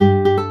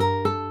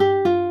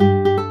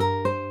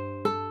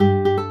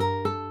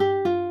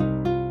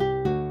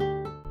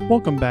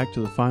Welcome back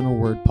to the Final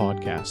Word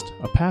Podcast,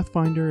 a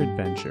Pathfinder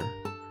adventure.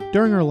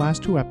 During our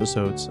last two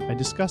episodes, I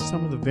discussed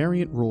some of the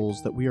variant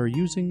rules that we are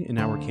using in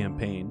our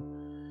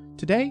campaign.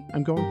 Today,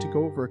 I'm going to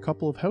go over a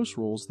couple of house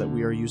rules that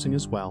we are using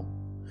as well.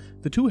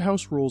 The two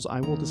house rules I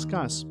will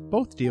discuss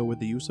both deal with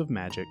the use of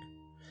magic.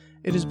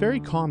 It is very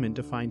common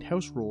to find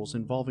house rules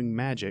involving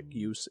magic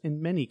use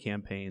in many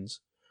campaigns.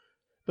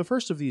 The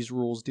first of these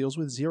rules deals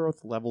with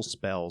 0th level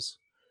spells.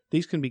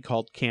 These can be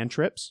called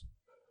cantrips,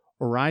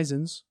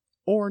 orisons,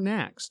 or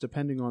knacks,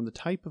 depending on the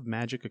type of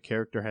magic a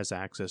character has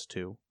access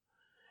to.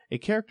 A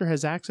character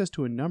has access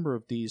to a number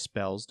of these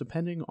spells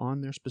depending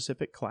on their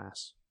specific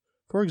class.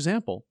 For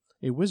example,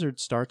 a wizard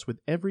starts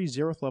with every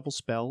 0th level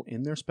spell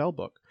in their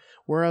spellbook,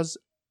 whereas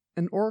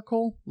an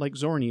oracle like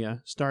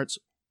Zornia starts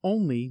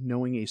only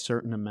knowing a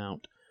certain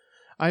amount.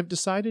 I've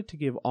decided to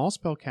give all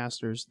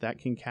spellcasters that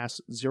can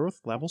cast 0th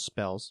level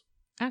spells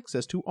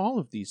access to all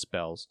of these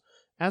spells,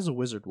 as a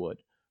wizard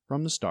would,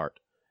 from the start.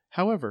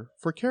 However,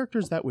 for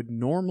characters that would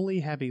normally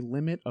have a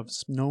limit of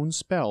known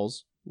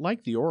spells,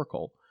 like the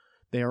oracle,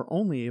 they are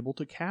only able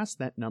to cast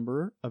that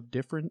number of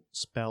different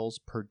spells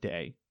per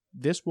day.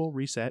 This will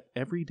reset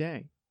every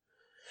day.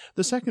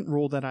 The second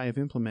rule that I have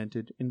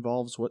implemented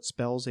involves what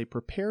spells a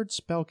prepared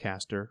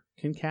spellcaster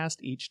can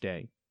cast each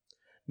day.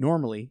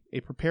 Normally, a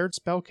prepared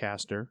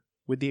spellcaster,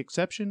 with the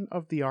exception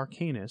of the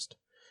arcanist,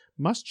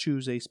 must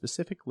choose a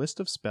specific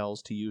list of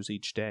spells to use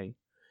each day.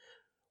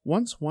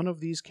 Once one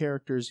of these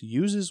characters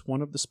uses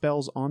one of the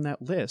spells on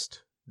that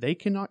list, they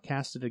cannot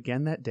cast it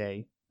again that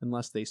day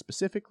unless they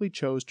specifically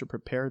chose to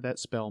prepare that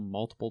spell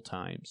multiple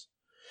times.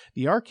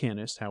 The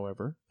arcanist,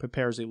 however,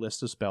 prepares a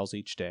list of spells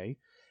each day,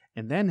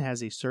 and then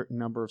has a certain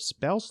number of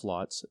spell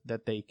slots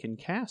that they can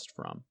cast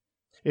from.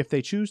 If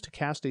they choose to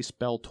cast a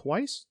spell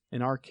twice,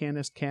 an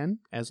arcanist can,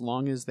 as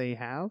long as they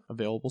have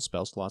available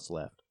spell slots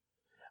left.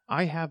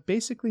 I have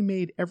basically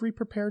made every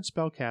prepared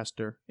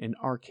spellcaster an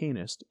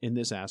arcanist in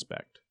this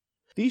aspect.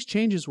 These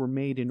changes were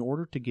made in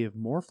order to give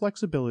more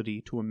flexibility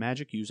to a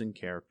magic-using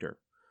character.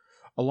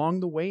 Along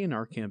the way in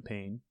our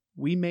campaign,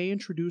 we may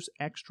introduce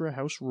extra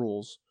house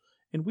rules,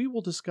 and we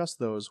will discuss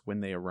those when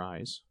they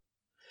arise.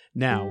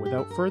 Now,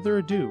 without further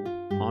ado,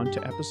 on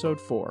to Episode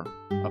 4,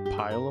 A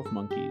Pile of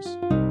Monkeys.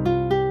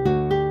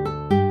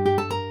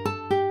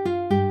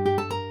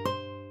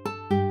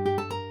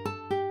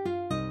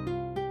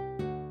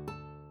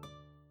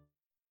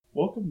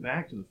 Welcome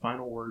back to the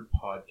Final Word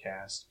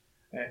Podcast.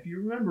 If you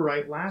remember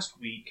right, last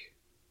week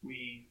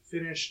we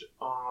finished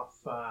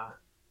off a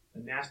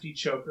nasty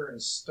choker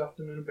and stuffed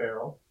him in a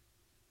barrel,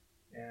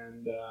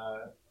 and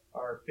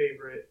our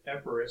favorite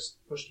Epirus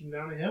pushed him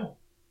down a hill.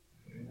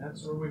 And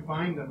that's where we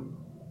find him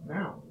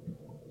now.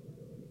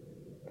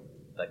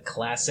 The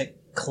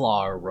classic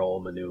claw roll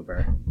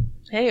maneuver.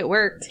 Hey, it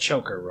worked.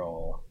 Choker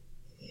roll.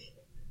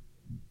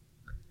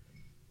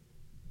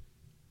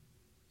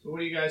 So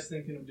what are you guys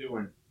thinking of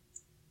doing?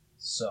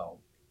 So,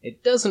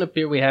 it doesn't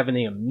appear we have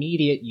any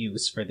immediate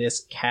use for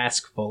this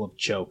cask full of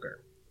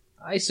choker.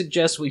 I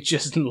suggest we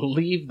just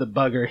leave the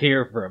bugger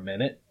here for a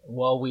minute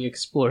while we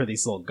explore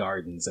these little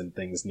gardens and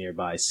things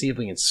nearby, see if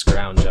we can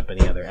scrounge up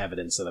any other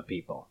evidence of the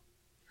people.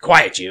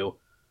 Quiet, you!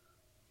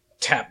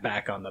 Tap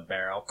back on the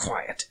barrel.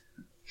 Quiet.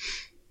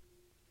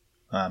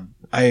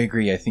 I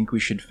agree. I think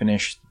we should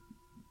finish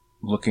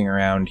looking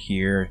around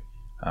here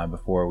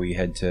before we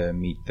head to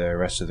meet the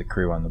rest of the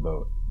crew on the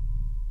boat.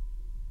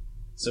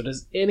 So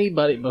does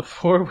anybody,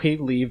 before we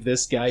leave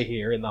this guy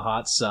here in the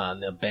hot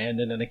sun,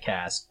 abandoned in a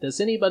cask, does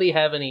anybody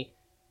have any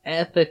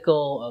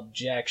ethical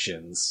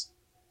objections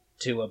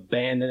to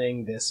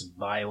abandoning this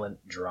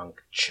violent,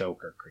 drunk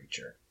choker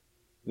creature,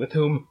 with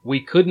whom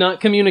we could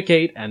not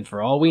communicate and,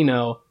 for all we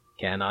know,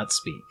 cannot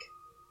speak?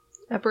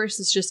 Epirus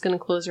is just going to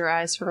close her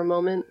eyes for a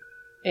moment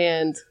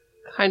and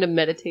kind of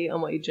meditate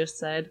on what you just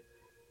said,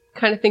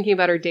 kind of thinking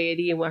about her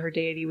deity and what her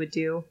deity would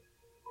do.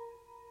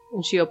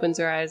 And she opens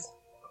her eyes.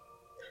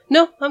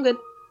 No, I'm good.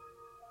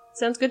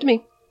 Sounds good to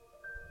me.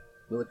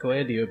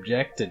 Liquid, do you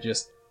object to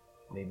just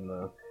leaving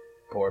the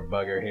poor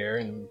bugger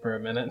here for a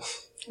minute?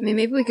 I mean,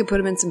 maybe we could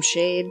put him in some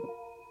shade,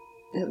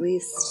 at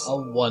least. A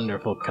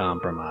wonderful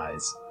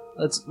compromise.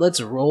 Let's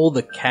roll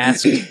the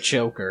cask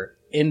choker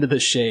into the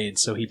shade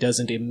so he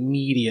doesn't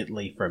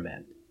immediately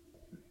ferment.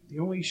 The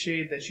only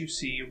shade that you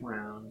see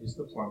around is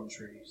the plum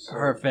tree. So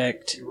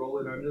Perfect. you roll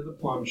it under the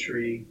plum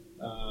tree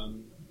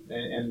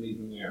and leave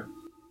him there.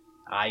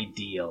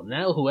 Ideal.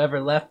 Now whoever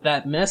left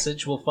that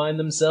message will find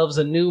themselves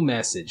a new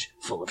message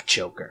full of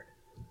choker.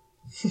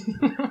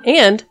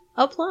 And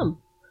a plum.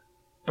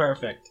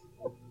 Perfect.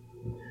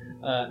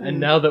 And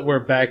now that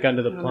we're back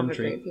under the plum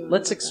tree,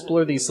 let's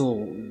explore these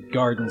little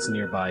gardens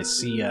nearby,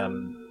 see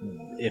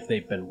if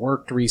they've been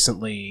worked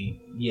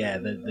recently. Yeah,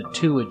 the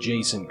two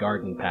adjacent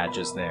garden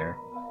patches there.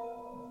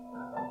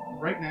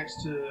 Right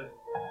next to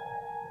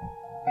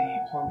the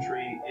plum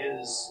tree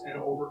is an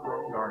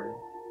overgrown garden.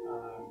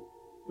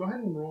 Go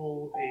ahead and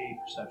roll a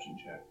perception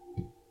check.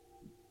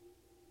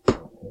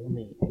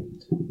 Only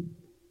 8.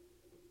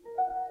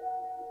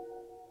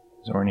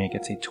 Zornia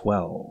gets a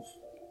 12.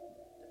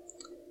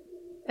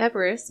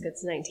 Epirus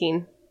gets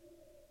 19.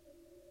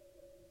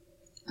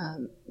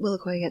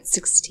 Willicoy got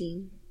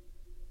 16.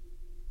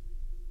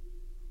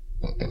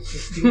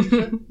 16, you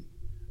said?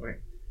 Wait.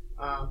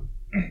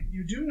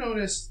 You do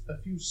notice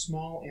a few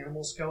small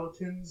animal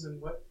skeletons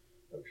and what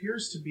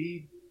appears to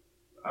be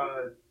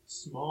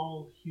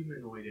small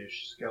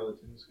humanoid-ish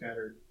skeletons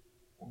scattered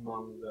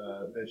among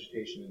the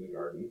vegetation in the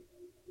garden.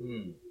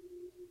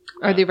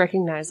 Are they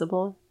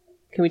recognizable?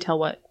 Can we tell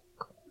what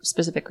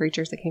specific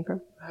creatures they came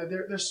from?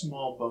 They're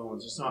small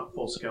bones. It's not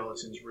full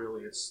skeletons,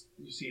 really. It's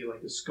you see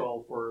like the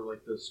skull for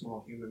like the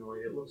small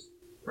humanoid. It looks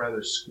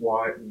rather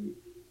squat and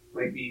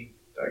might be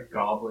a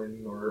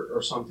goblin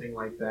or something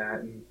like that,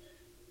 and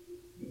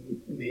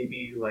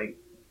maybe like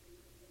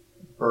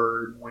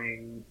bird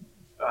wing,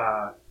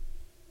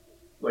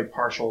 like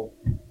partial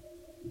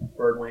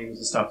bird wings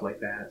and stuff like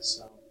that.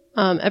 So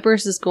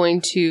Eberus is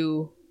going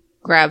to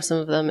grab some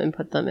of them and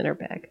put them in her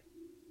bag.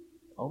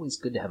 Always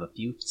good to have a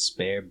few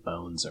spare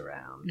bones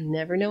around.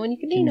 Never know when you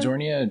can Can need them.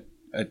 Zornia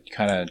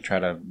kind of try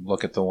to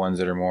look at the ones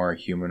that are more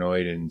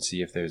humanoid and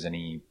see if there's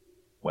any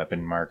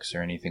weapon marks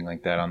or anything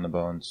like that on the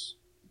bones?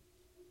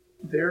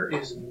 there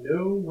is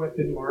no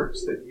weapon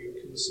marks that you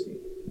can see.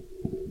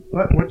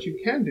 But what you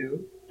can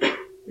do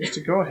is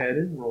to go ahead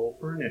and roll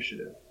for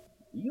initiative.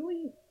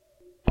 Really?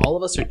 All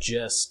of us are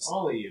just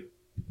All of you.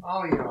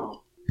 All of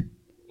y'all.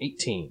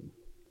 18.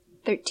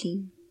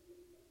 13.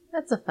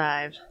 That's a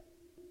 5.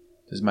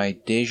 Does my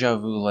deja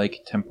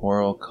vu-like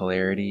temporal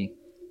clarity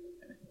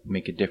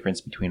make a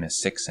difference between a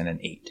 6 and an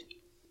 8?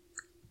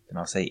 Then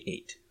I'll say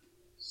 8.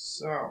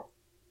 So,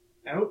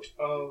 out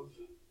of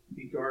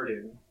the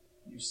garden,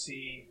 you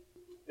see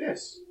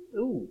this.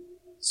 Ooh,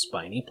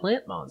 spiny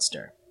plant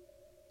monster.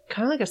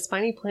 Kind of like a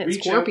spiny plant Reach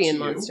out scorpion to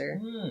you.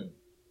 monster.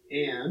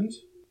 And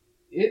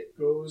it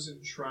goes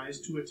and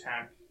tries to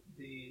attack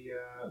the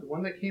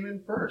one that came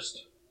in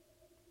first.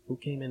 Who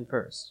came in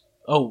first?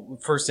 Oh,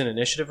 first in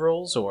initiative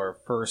rolls or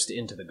first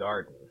into the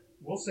garden?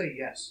 We'll say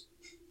yes.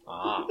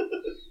 Ah,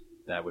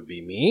 that would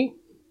be me.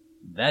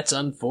 That's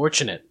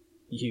unfortunate.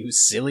 You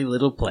silly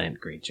little plant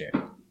creature.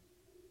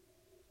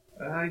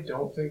 I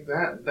don't think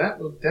that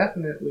will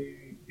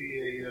definitely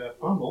be a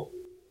fumble.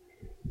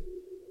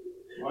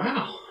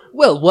 Wow.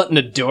 Well, what an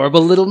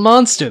adorable little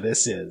monster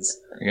this is.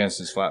 Against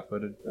his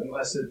flat-footed?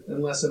 Unless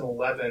an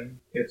 11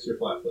 hits your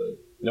flat-footed.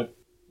 Nope.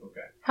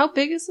 Okay. How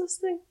big is this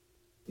thing?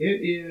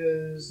 It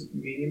is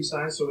medium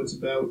sized, so it's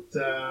about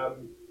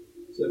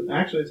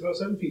it's about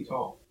 7 feet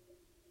tall.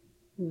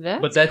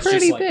 That's, But that's pretty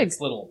just like big. its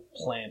little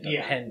plant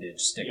Yeah. appendage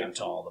sticking Yeah.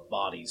 tall. The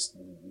body's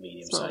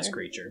medium-sized Smaller.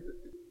 creature.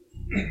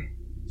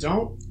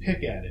 Don't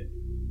pick at it.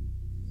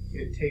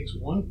 It takes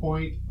 1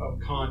 point of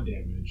con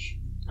damage.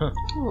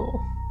 Oh.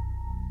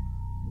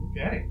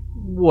 Okay.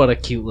 What a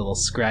cute little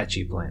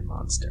scratchy plant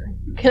monster.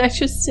 Can I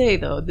just say,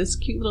 though, this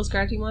cute little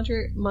scratchy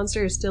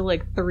monster is still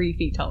like 3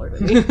 feet taller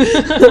than me.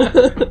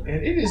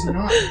 And it is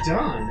not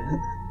done,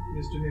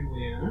 Mr.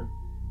 Nimbliana.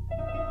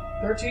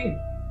 13.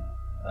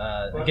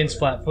 Against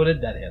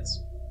flat-footed, that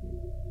hits.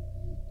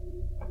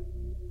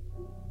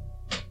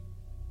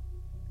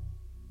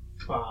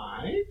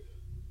 5.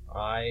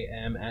 I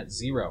am at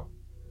 0.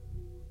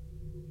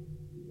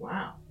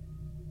 Wow.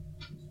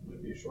 This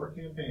might be a short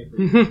campaign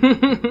for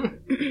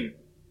you.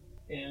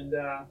 And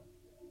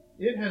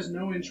it has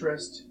no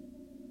interest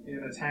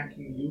in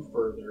attacking you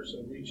further, so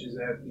it reaches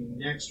at the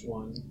next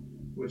one,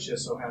 which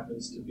just so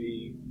happens to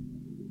be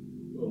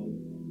little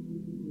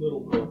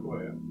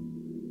Willicoy.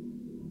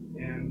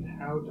 And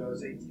how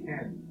does a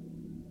 10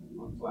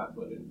 on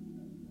flat-footed?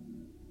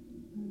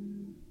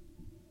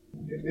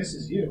 It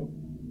misses you.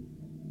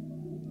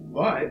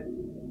 But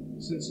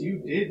since you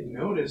did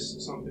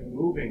notice something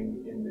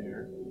moving in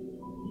there,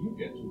 you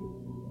get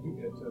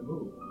to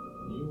move.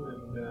 You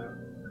and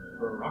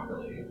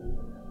Broccoli.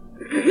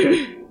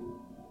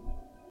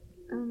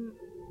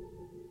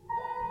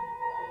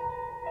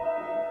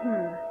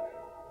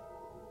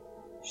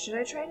 Should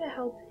I try to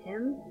help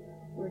him?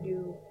 Or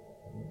do...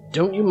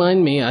 Don't you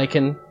mind me, I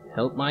can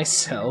help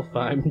myself.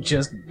 I'm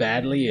just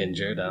badly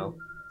injured. I'll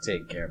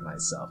take care of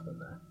myself when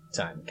the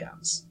time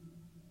comes.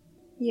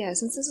 Yeah,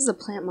 since this is a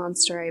plant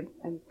monster,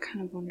 I'm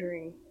kind of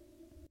wondering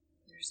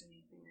if there's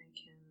anything I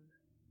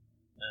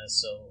can...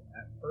 So,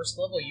 at first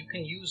level, you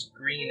can use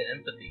green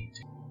empathy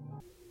to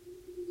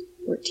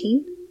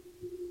 14?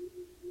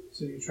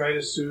 So you try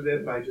to soothe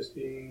it by just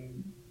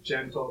being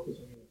gentle, because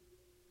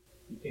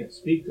you can't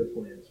speak to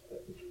plants,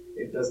 but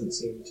it doesn't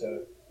seem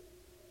to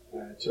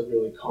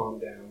really calm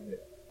down.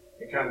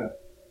 It kind of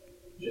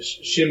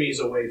just shimmies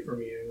away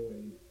from you,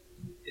 and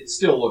it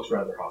still looks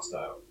rather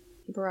hostile.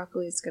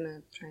 Broccoli's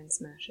gonna try and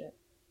smash it.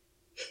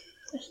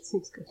 That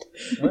seems good.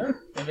 Well,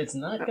 if it's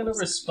not That going to was-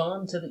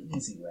 respond to the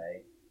easy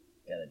way,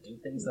 gotta do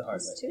things the hard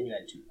way. Plus two? And you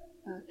had 2.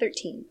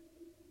 13.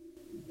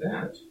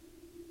 That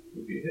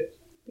would be a hit.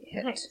 Be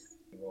hit. Nice.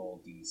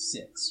 Roll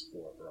d6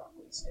 for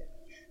broccoli's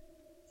damage.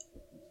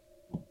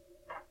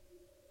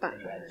 Five.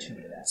 And you add 2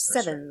 to that.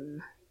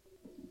 7.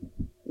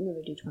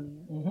 Another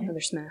d20. Mhm.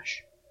 Another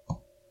smash.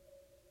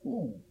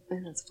 Ooh,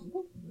 And that's a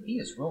fumble. he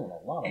is rolling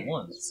a lot of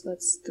ones. So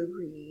that's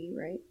 3,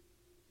 right?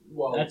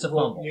 Well, That's a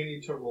roll, fumble. you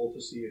need to roll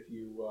to see if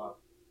you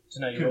So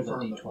now you roll the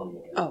confirm the d20 fumble.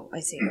 again. Oh, I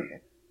see.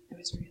 Okay. I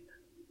was reading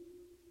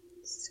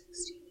that.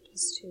 16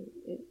 plus 2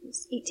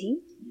 is 18.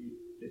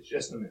 It's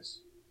just a miss.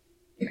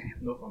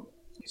 No fumble.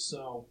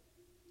 So,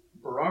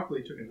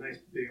 Broccoli took a nice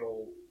big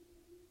old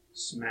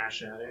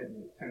smash at it,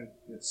 and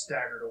it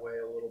staggered away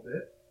a little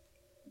bit.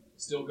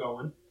 Still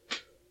going.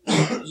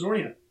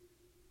 Zornia.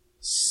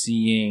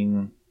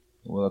 Seeing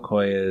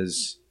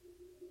Willakoya's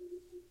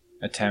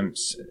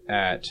attempts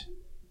at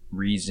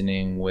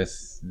reasoning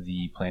with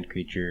the plant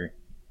creature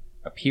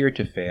appear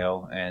to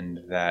fail, and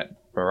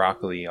that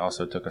Broccoli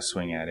also took a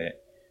swing at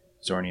it,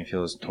 Zornia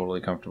feels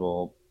totally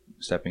comfortable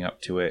stepping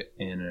up to it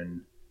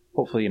in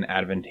hopefully an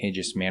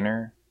advantageous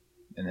manner,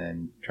 and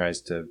then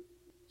tries to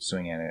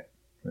swing at it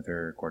with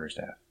her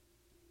quarterstaff.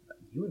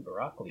 You and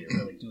Broccoli are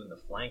really doing the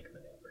flank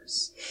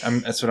maneuvers.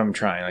 That's what I'm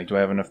trying. Like, do I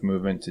have enough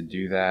movement to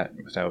do that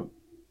without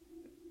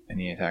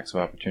any attacks of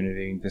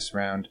opportunity this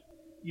round?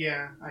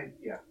 Yeah.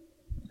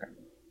 Okay.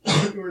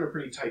 You're in a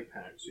pretty tight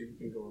pack, so you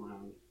can go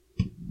around.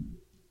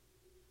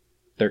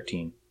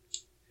 13.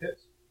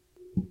 Hits.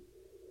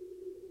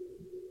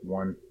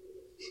 1.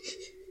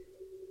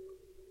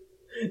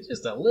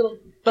 Just a little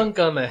thunk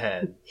on the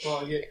head.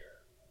 Well,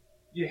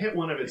 you hit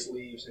one of its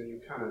leaves and you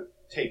kind of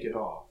take it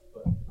off,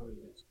 but I mean,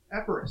 it's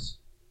Epirus.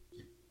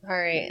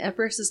 Alright,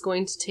 Epirus is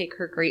going to take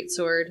her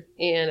greatsword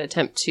and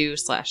attempt to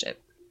slash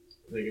it.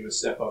 They're going to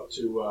step up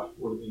to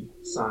one of the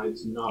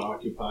sides not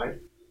occupied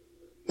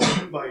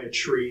by a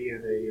tree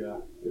and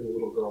a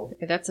little girl.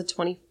 Okay, that's a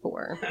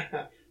 24.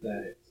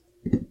 That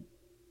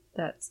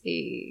That's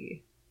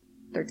a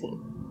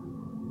 13.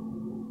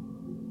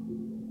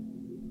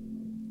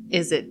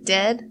 Is it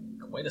dead?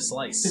 Quite a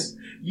slice.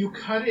 you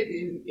cut it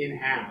in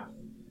half,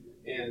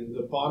 and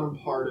the bottom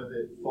part of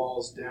it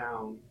falls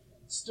down,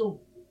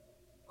 still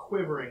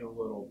quivering a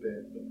little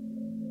bit.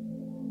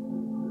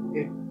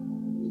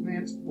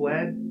 It's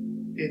bled.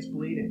 It's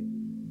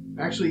bleeding.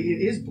 Actually,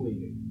 it is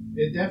bleeding.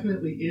 It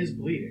definitely is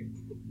bleeding.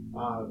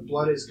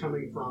 Blood is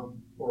coming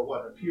from, or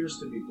what appears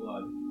to be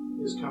blood,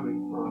 is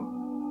coming from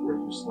where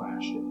you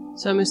slashed it.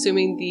 So I'm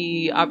assuming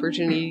the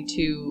opportunity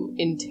to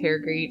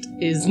interrogate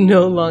is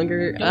no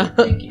longer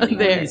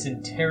there. He's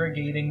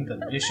interrogating the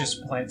vicious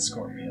plant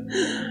scorpion.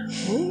 I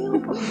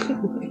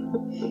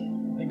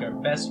think our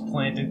best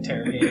plant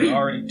interrogator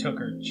already took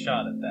her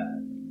shot at that.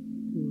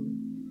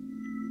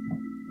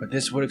 But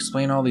this would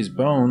explain all these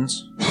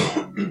bones.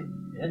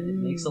 And it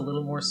makes a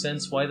little more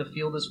sense why the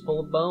field is full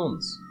of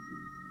bones.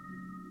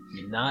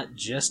 Not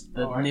just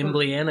the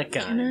Nimbliana kind.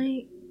 Can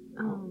I?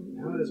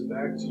 Now that it's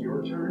back to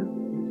your turn,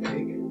 you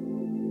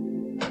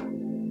take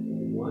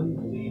 1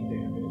 bleed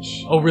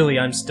damage. Oh, really?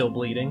 I'm still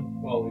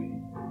bleeding? Well,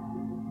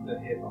 the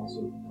hit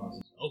also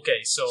causes.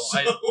 Okay, so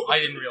I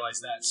didn't realize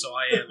that. So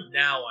I'm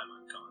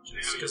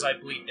unconscious because I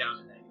bleed down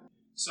to negative.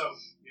 So,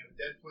 you have a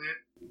dead plant,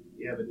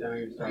 you have a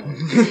dying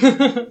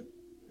flower.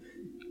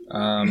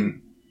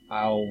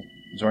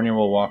 Zornia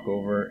will walk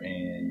over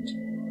and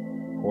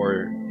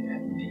pour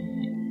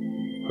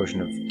the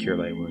potion of Cure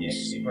Light Wounds. Yeah,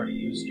 because you've already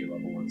used your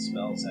level 1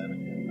 spells,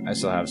 haven't you? I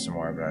still have some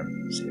more, but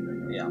I'm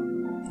saving. Yeah.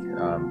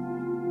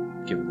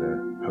 Give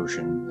the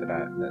potion that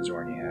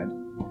Zornia had.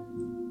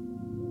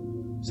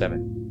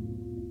 7.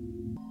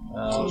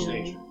 So it's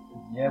nature.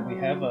 Yeah, we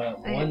have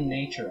one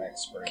nature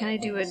expert. Can I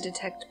do a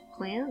detect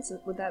plants?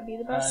 Would that be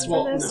the best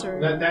Well, for this? no,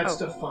 or that's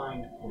to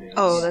find plants.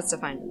 Oh, that's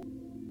defined.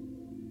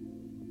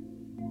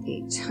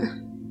 8.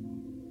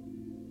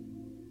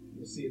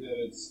 You see that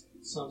it's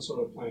some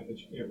sort of plant that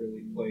you can't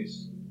really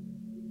place.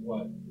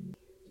 What?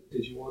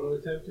 Did you want to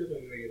attempt it? I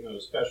know you're not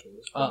a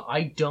specialist.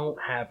 I don't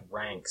have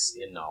ranks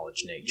in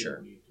knowledge You nature.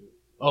 don't need to.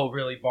 Oh,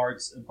 really?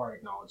 Bardic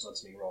knowledge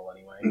lets me roll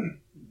anyway.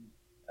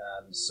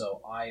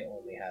 So I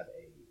only have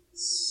a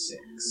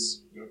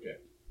 6. Okay.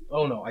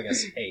 Oh no, I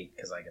guess 8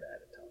 because I get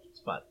add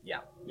intelligence. But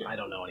yeah, Yeah. I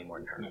don't know any more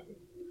than her.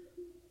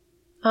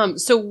 Nothing.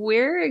 So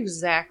where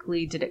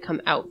exactly did it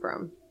come out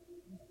from?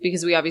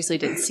 Because we obviously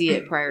didn't see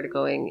it prior to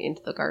going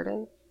into the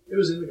garden. It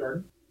was in the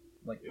garden.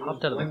 Like It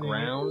popped was out of the blending in,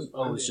 ground. it was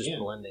Oh, it's just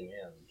blending in. blending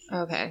in.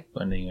 Okay.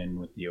 Blending in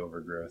with the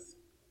overgrowth.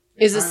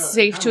 Is it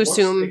safe to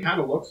assume It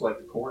kind of looks like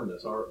the corn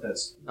that's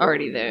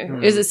already there?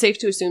 Hmm. Is it safe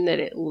to assume that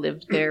it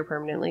lived there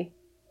permanently?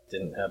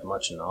 Didn't have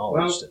much Well,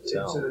 knowledge to it's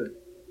tell.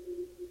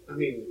 I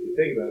mean, if you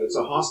think about it, it's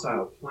a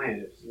hostile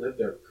plant. If it lived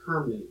there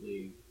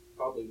permanently,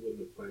 probably wouldn't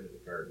have planted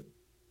a garden.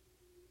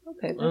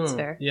 Okay, that's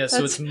fair. Yeah, so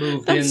That's- it's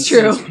moved that's in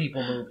true. since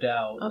people moved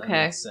out. That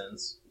Okay. makes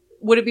sense.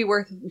 Would it be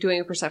worth doing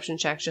a perception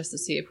check just to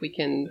see if we If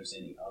can, there's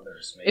any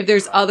others. if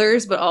there's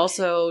others, but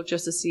also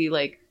just to see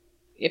like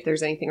if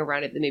there's anything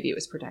around it that maybe it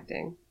was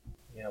protecting?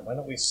 Yeah, why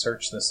don't we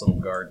search this little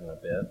garden a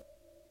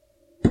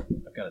bit?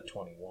 I've got a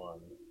 21.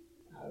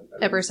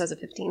 Everest has a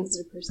 15. Is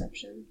it a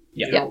perception?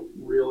 You Yeah. don't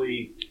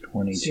really see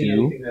 22.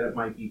 anything that it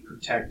might be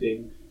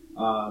protecting.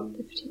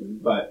 15.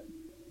 But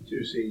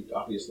Tusi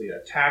obviously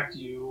attacked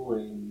you,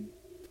 and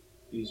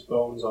these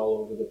bones all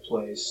over the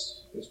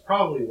place is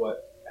probably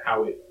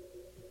how it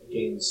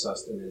gains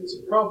sustenance,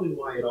 and probably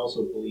why it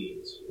also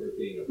bleeds for it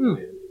being a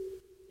plant.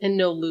 And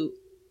no loot,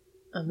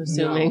 I'm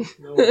assuming.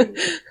 No,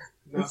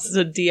 This is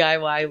nothing. a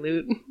DIY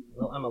loot.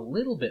 Well, Well, I'm a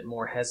little bit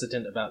more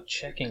hesitant about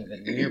checking the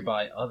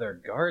nearby other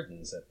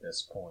gardens at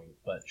this point,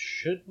 but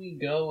should we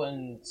go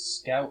and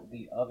scout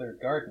the other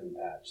garden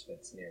patch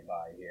that's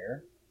nearby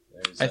here?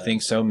 I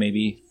think so.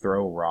 Maybe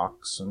throw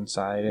rocks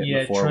inside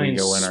it before try we and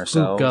go in spook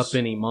ourselves. up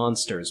any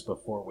monsters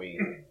before we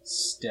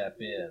step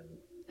in.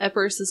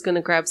 Epirus is going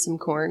to grab some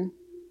corn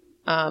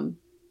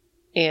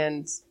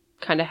and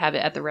kind of have it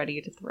at the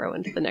ready to throw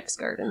into the next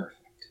garden.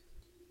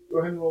 Go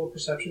ahead and roll a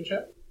perception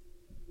check.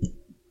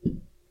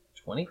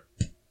 20?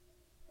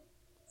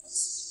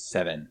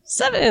 7.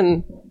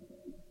 7!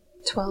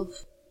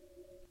 12.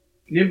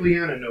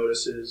 Nibliana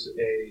notices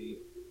a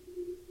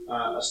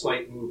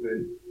slight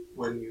movement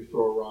when you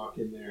throw a rock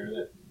in there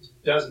that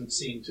doesn't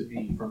seem to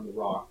be from the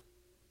rock.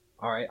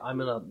 Alright, I'm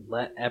going to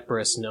let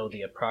Epirus know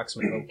the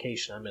approximate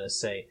location. I'm going to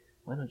say,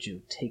 why don't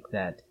you take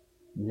that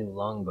new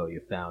longbow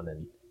you found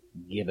and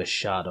give a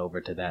shot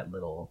over to that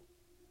little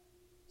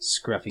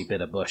scruffy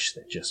bit of bush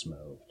that just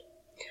moved.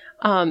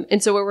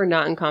 And so where we're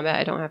not in combat,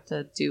 I don't have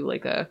to do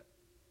like a...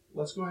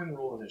 Let's go ahead and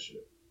roll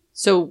initiative.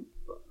 So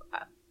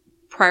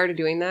prior to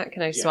doing that,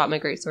 can I Yeah. swap my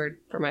greatsword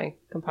for my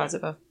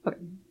composite bow? Okay.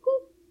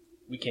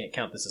 We can't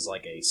count this as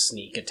like a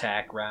sneak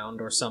attack round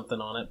or something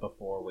on it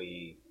before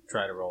we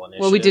try to roll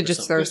initiative. Well, we did or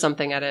just throw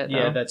something. something at it.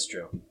 Yeah, though. that's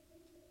true.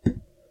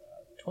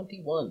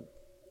 21.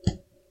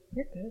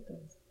 You're good.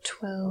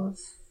 12.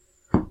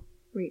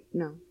 Wait,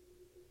 no.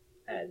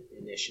 Add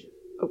initiative.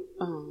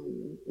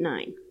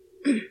 9.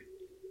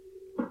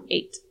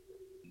 8.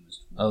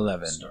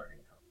 11. Starting.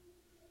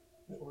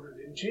 The order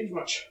didn't change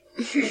much.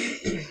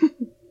 Hey,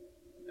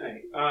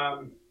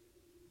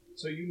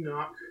 so you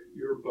knock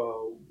your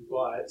bow,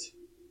 but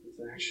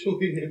it's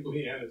actually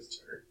Nibliana's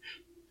turn.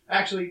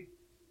 Actually,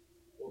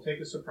 we'll take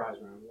a surprise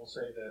round. We'll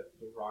say that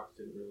the rocks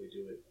didn't really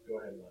do it. Go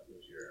ahead and let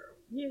loose your arrow.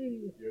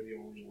 Yay. You're the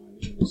only one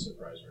in the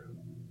surprise round.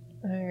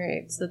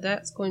 Alright, so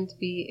that's going to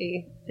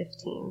be a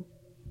 15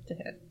 to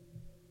hit.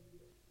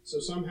 So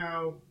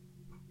somehow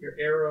your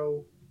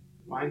arrow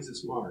finds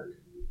its mark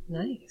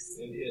Nice.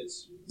 and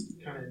hits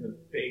kind of in the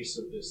base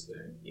of this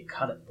thing. You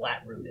cut it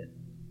flat rooted.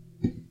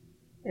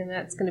 And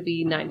that's going to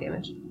be 9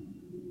 damage.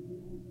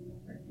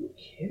 Are you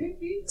kidding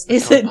me?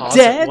 Is it Composite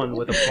dead? one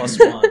with a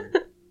 +1.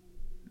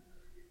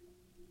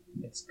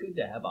 It's good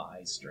to have a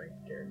high strength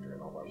character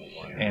in a level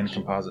 1. And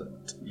composite.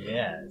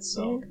 Yeah,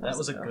 so And that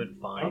was a composite. good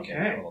find in Okay.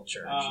 that little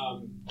church.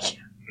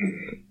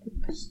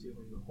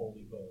 Stealing the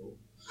holy bow.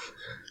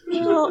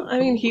 Well, I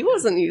mean, he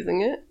wasn't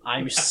using it.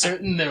 I'm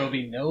certain there will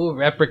be no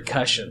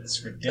repercussions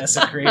for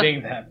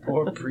desecrating that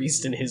poor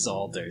priest and his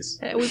altars.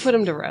 We put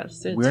him to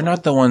rest. It's We're fine.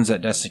 not the ones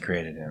that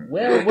desecrated him.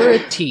 Well, we're a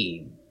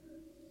team.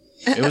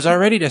 It was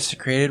already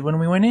desecrated when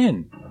we went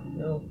in.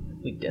 No,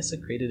 we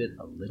desecrated it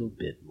a little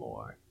bit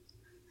more.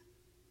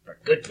 For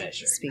good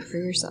measure. Speak for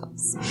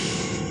yourselves.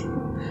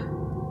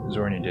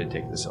 Zornia did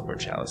take the silver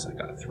chalice that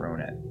got thrown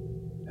at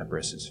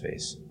Epirus's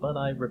face. But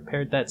I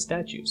repaired that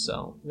statue,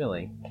 so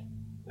really,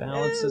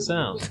 balances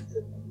out.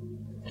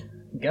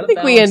 I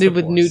think we ended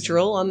with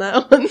neutral on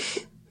that one.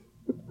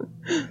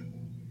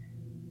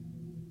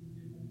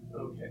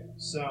 Okay,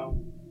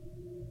 so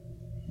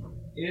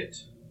it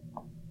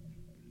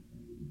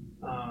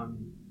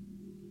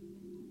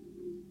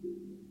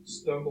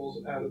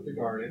stumbles out of the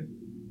garden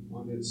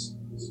on its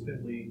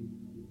spindly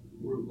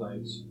root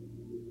legs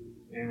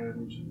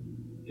and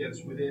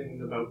gets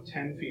within about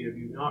 10 feet of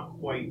you, not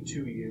quite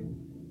to you,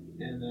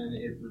 and then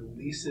it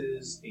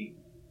releases a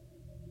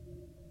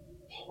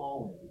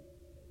pollen.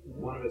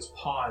 One of its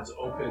pods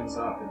opens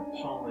up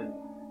and pollen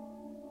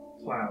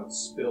cloud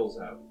spills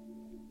out.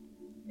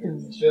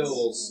 It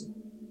fills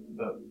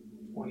about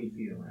 20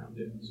 feet around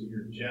it.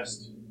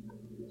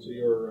 So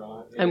you're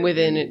I'm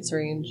within its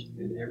range.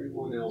 and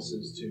everyone else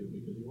is too,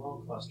 because you're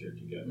all clustered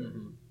together.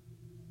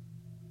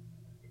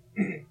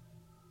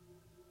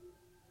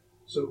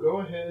 So go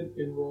ahead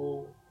and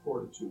roll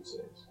fortitude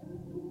saves.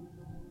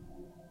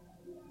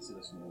 So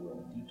this new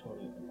roll, D20 for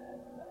that.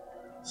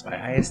 It's my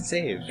highest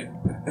save.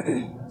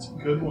 That's a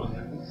good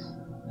one.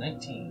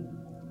 19.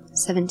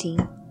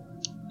 17.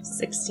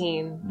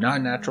 16.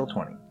 Not natural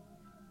 20.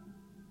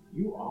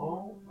 You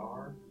all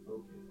are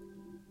okay.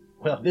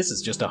 Well, this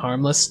is just a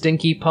harmless,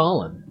 stinky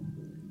pollen.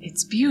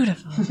 It's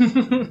beautiful.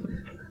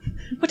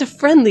 What a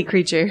friendly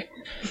creature.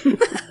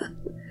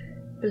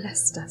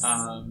 Blessed us.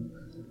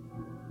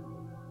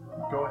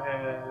 Go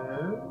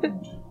ahead,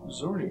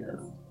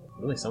 Zornia.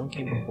 Really, someone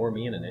came before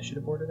me in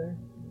initiative order there?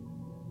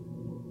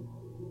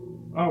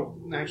 Oh,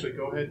 actually,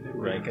 go ahead and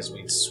Right, because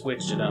we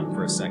switched it up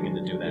for a second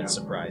to do that Yeah.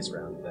 surprise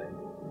round thing.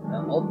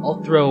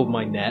 I'll throw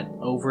my net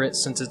over it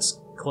since it's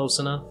close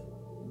enough.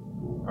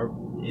 Or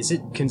is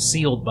it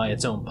concealed by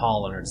its own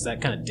pollen, or does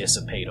that kind of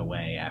dissipate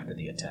away after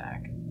the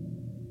attack?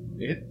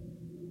 It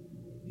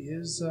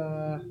is.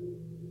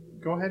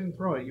 Go ahead and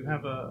throw it. You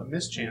have a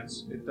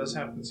mischance. It does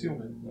have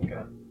concealment.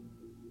 Okay.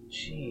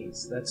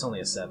 Jeez, that's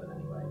only a 7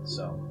 anyway,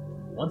 so...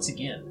 Once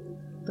again,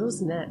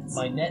 Those nets.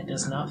 my net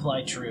does not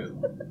fly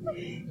true.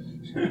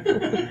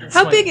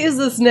 How big is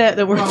this net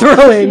that we're Well,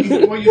 throwing?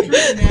 Well, you threw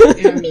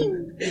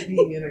the net,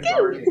 being in a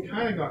garden, it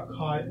kind of got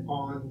caught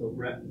on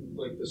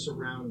the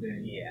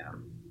surrounding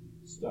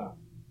stuff.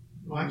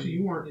 Well, actually,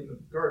 you weren't in the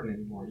garden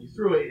anymore. You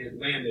threw it and it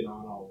landed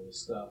on all of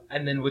this stuff.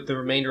 And then with the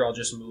remainder, I'll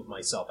just move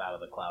myself out of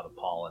the cloud of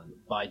pollen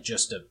by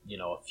just a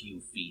few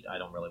feet. I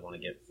don't really want to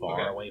get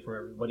far away from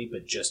everybody,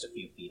 but just a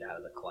few feet out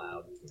of the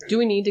cloud. Okay. Do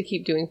we need to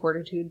keep doing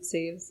fortitude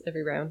saves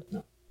every round?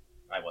 No.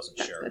 I wasn't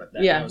sure, but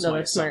Yeah, that was no, my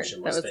that's smart.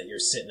 assumption That was- that you're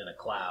sitting in a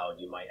cloud.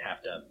 You might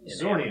have to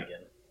inhale Zornia.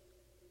 again.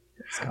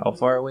 How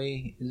far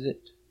away is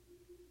it?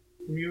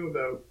 From you,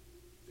 about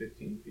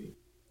 15 feet.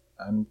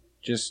 I'm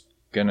just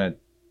gonna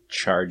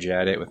charge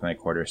at it with my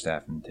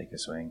quarterstaff and take a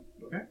swing.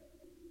 Okay.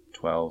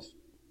 12.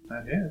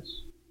 That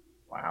is.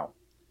 Wow.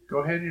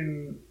 Go ahead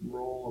and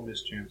roll a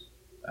mischance.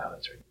 Oh,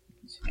 that's right.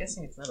 I'm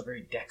guessing it's not a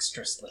very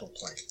dexterous little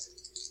plant.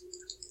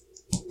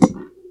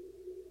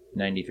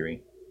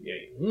 93.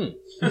 Yay.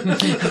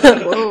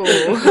 Whoa.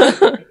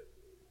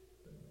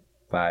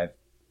 5.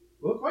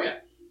 Look, oh yeah.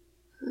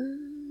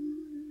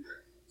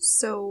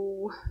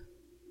 So,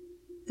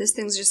 this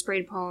thing's just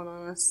sprayed pollen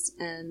on us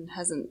and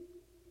hasn't.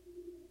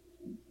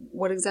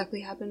 What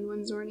exactly happened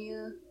when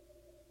Zornia?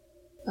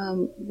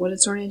 What did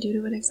Zornia do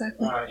to it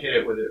exactly? Hit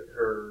it with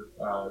her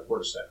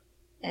quarterstaff.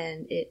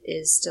 And it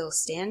is still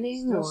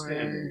standing, Still or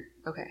standing.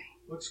 okay.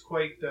 Looks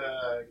quite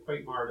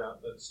marred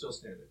up, but it's still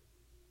standing.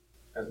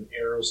 Has an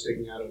arrow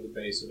sticking out of the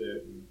base of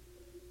it, and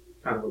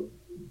kind of a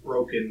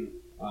broken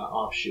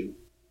offshoot.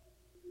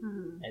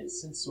 Hmm. And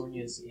since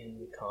Zornia's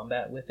in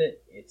combat with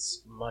it,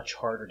 it's much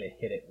harder to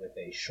hit it with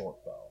a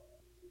short bow.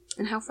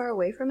 And how far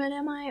away from it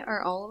am I?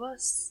 Are all of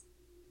us?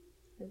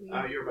 Are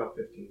we, You're about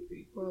 15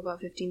 feet. we're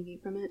about 15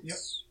 feet from it. Yep.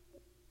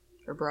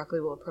 Or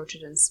Broccoli will approach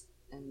it and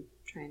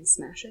try and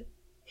smash it.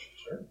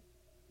 Sure.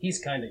 He's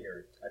kind of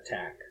your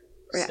attack.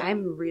 Right, style.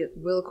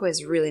 Williqua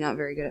is really not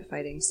very good at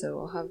fighting, so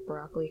I'll have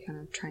Broccoli kind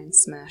of try and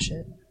smash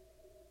it.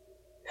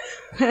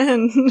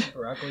 And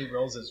Broccoli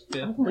rolls his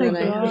fifth. Oh my then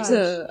I have gosh. to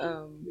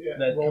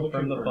That roll to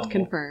confirm the confirm. fumble.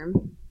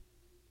 confirm.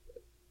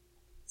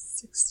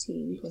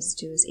 16 plus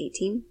 2 is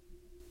 18.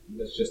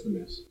 That's just a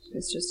miss.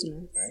 It's just a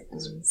miss.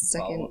 Right.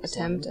 Second Follow-up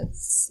attempt slam. at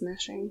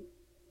smashing.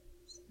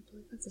 I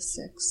believe that's a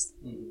 6.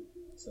 Mhm.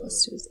 So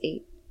Plus 2 is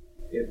 8.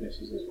 It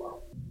misses as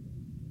well.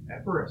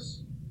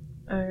 Epirus.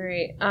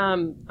 Alright,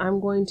 I'm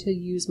going to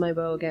use my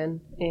bow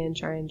again and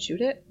try and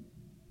shoot it.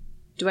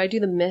 Do I do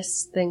the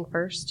miss thing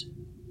first?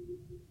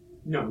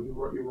 No, you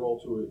roll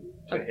to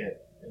Okay.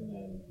 hit, and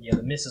then yeah,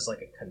 the miss is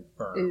like a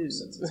confirm Ooh.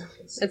 since it's a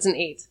concealed. It's an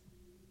 8.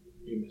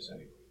 you miss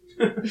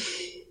anyway.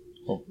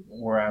 Well,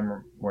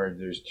 where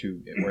there's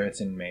two, where it's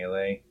in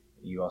melee,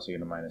 you also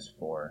get a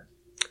 -4.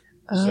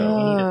 So you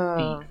need a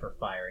Oh. feat for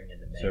firing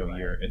into melee.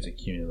 So it's a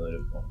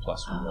cumulative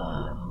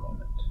 +1 at the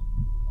moment.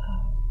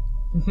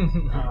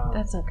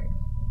 That's not great.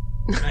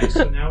 Nice.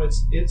 So now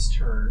it's its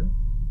turn,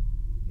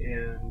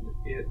 and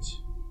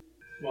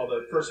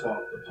first of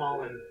all, the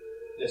pollen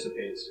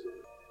dissipates.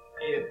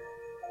 It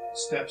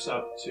steps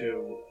up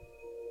to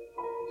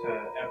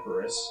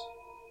Epirus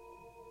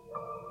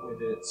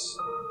with its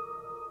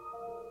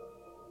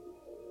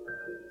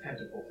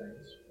tentacle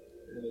things.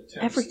 And it attempts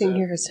Everything to-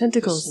 here has to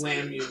tentacles.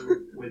 slam you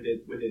with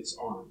its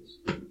arms.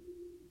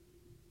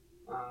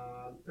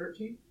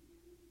 13?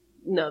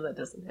 No, that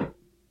doesn't hit.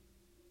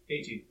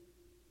 18.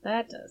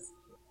 That does.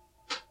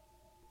 That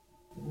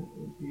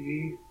would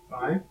be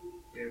 5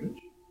 damage.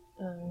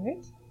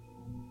 Alright.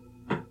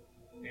 And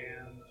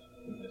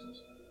it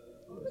misses.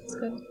 That's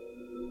good.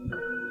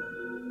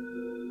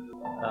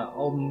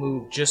 I'll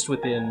move just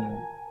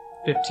within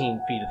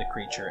 15 feet of the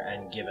creature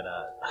and give it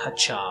a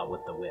hacha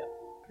with the whip.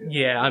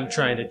 Yeah, I'm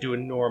trying to do a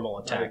normal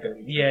attack.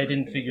 Yeah, I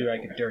didn't figure I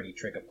could dirty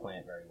trick a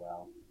plant very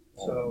well.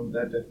 So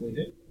that definitely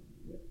did.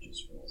 Whip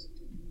just rolls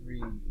a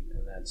 3,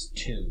 and that's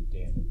 2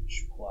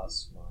 damage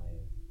plus my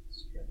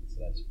strength. So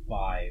that's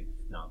 5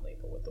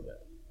 non-lethal with the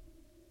whip.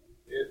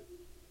 It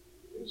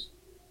is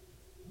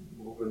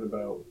moving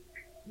about.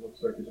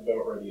 Looks like it's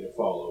about ready to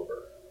fall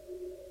over.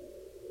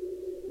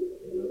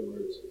 In other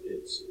words,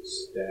 it's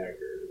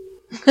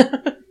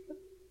staggered.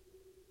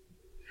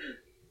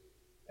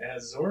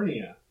 As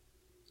Zornia.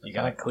 You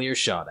got a clear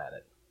shot at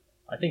it.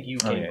 I think you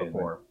came yeah,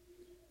 before.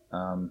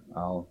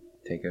 I'll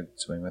take a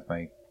swing with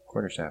my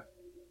quarterstaff.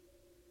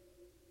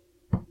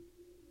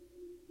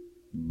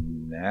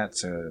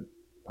 That's a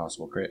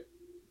possible crit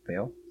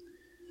fail,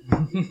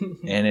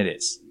 and it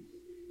is.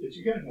 Did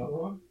you get another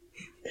one?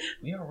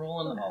 We are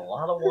rolling a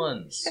lot of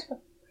ones.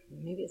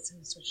 Maybe it's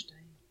going to switch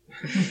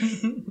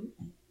dying.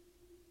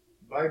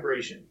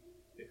 Vibration.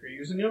 If you're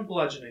using a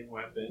bludgeoning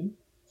weapon,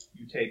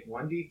 you take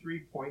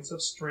 1d3 points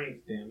of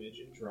strength damage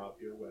and drop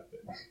your weapon.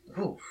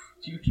 Oof.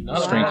 You do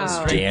not Strength have is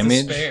strength to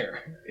damage?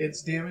 spare.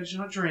 It's damage,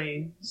 not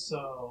drain,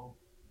 so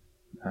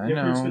I the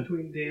difference know.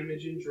 between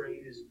damage and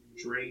drain is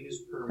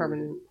permanent.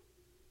 Permanent.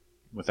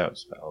 Without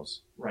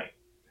spells. Right.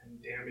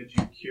 And damage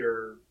you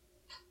cure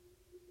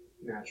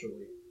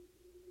naturally.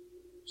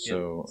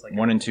 So it's like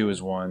 1 and 2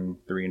 is 1,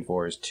 3 and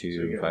 4 is So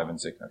you 2, get 5 one.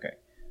 and 6. Okay.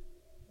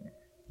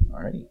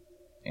 Alrighty.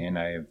 And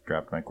I have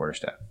dropped my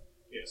quarterstaff.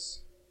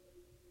 Yes.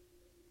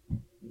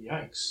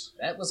 Yikes.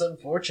 That was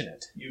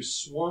unfortunate. You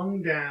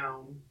swung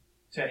down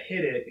to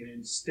hit it, and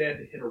instead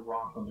it hit a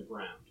rock on the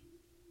ground.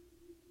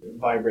 It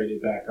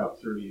vibrated back up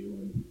through you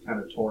and kind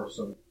of tore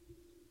some,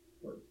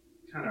 or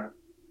kind of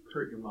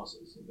hurt your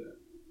muscles a bit.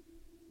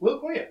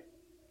 Wilkoya.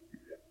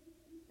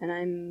 And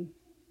I'm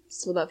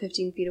still about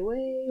 15 feet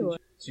away, or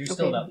So you're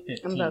still Okay, about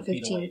 15, I'm about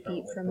 15 feet away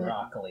feet with from it.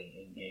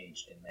 Broccoli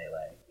engaged in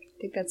melee.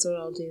 I think that's what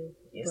I'll do.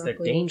 Yes, they're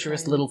Broccoli will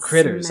dangerous try little and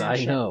critters, smash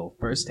I it. know,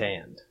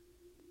 firsthand.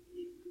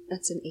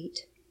 That's an 8.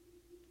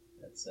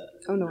 That's,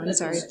 Oh no, I'm that's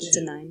sorry. a It's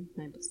a 9.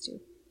 9 plus 2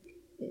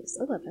 is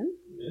 11.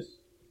 Yes.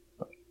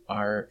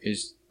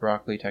 Is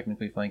Broccoli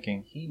technically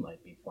flanking? He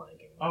might be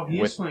flanking. Oh, he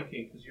With- is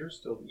flanking because you're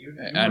still.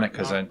 And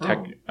because I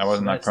wasn't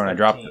That's knocked prone,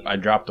 13. I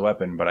dropped the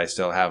weapon, but I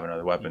still have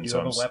another weapon, You do so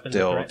have I'm a weapon to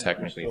still threaten.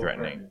 technically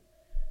threatening.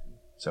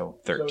 So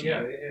 13. So,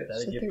 yeah, it hits.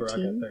 That'd So give Brock a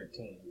 13.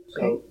 13.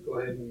 So go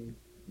ahead and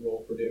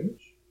roll for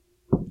damage.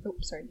 Oh,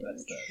 sorry.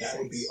 That's the That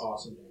would be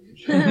awesome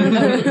damage.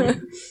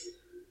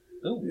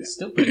 Ooh, it's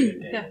still pretty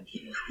good damage.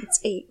 It's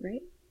 8,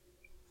 right?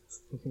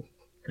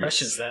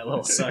 Crushes that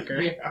little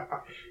sucker. Yeah.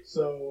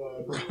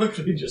 So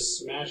Broccoli just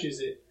smashes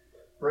it,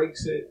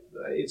 breaks it,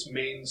 its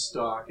main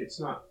stalk. It's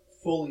not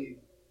fully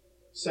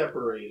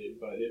separated,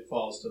 but it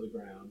falls to the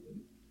ground.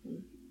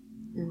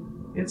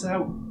 And it's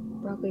out.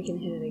 Broccoli can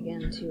hit it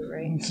again too,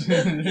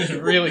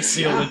 right? Really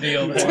seal the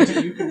deal You there. want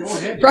to- you can go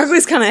ahead.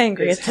 Broccoli's kind of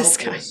angry It's at this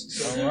guy. helpless,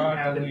 so you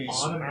have an Broccoli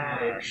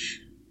automatic.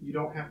 smash. You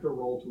don't have to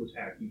roll to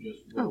attack. You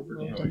just roll Oh, for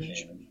roll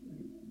damage. damage.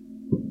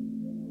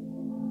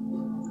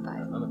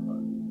 5.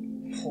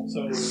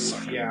 So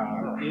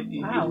yeah, it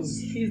is.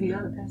 He's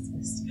not a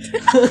pacifist.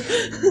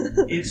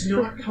 It's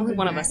not coming Only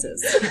one of back us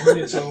is. on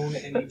its own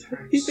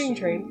anytime He's being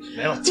soon. trained.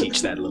 That'll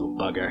teach that little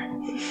bugger.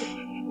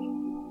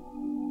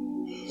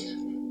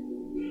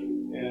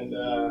 And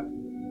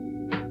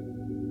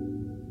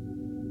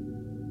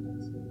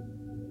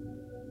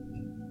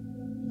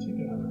take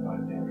another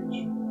 5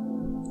 damage.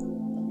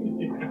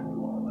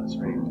 That's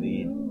right,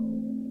 bleed.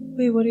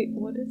 Wait,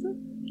 what is it?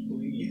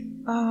 Bleed.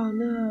 Oh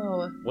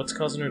no. What's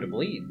causing her to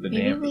bleed? The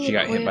Maybe she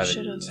got hit by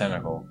should've- the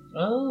tentacle.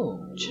 Oh.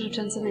 Should have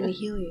done something to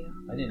heal you.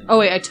 I didn't. Oh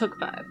wait, I took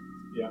 5.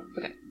 Yeah.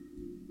 Okay.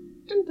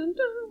 Dun, dun,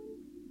 dun.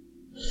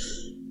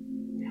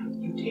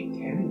 You take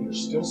 10 and you're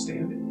still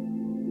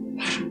standing.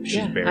 She's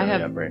Yeah, barely I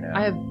have- up right now.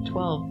 I have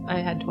 12. I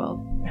had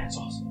 12. That's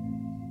awesome.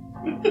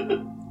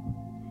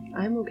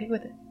 I'm okay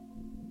with it.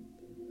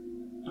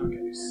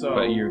 Okay, so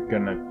But you're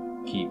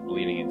gonna keep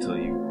bleeding until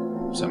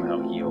you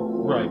somehow heal.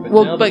 Right, but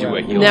Well, now but that do we're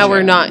a heal now check.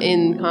 we're not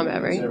in combat,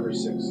 it's right? every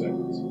 6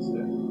 seconds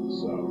instead.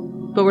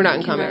 So But we're not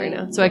in Can combat I- right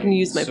now, so I can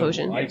use my So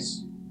potion.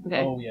 Ice.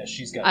 Okay. Oh yeah,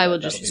 she's got. I will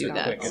that. just That'll be do the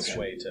that. quickest Okay.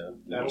 way to.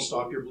 that'll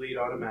stop your bleed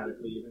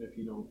automatically, even if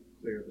you don't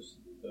clear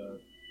the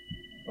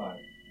 5.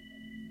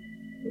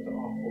 But the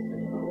awful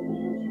thing about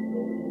bleed is you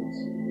roll once.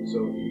 So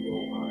if you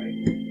roll high,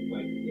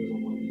 like there's a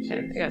 1d6.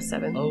 Okay, I got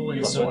 7. Oh,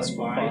 and So it's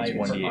 5, it's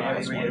 1d8 5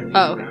 plus rate. 1.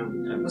 Oh, okay.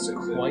 That was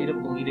quite a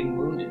bleeding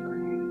wound it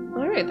created.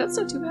 Alright, that's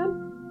not too bad.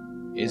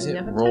 Is I it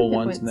now have roll 10 hit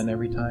once points. and then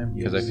every time?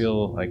 Because I Yes.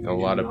 feel like a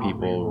lot of cannot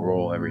people reroll.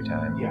 roll every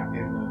time. Yeah, and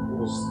the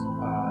rules,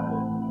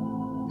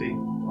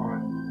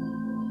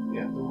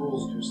 the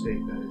rules do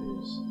state that it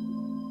is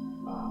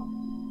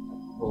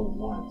roll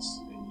once,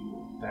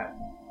 and that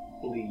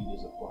bleed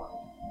is applied.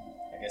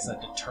 I guess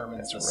that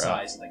determines That's the rough.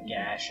 size of the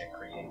gash it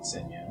creates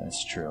in you.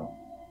 That's true.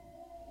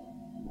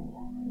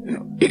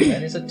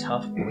 That is a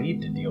tough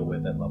bleed to deal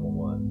with at level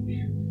 1.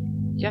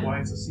 Yeah. Why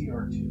it's a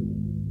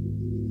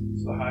CR2?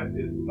 It's the high,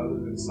 other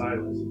than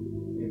Silas,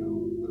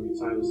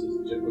 Silas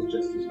was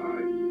just as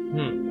high.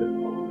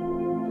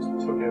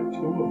 Just took out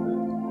 2 of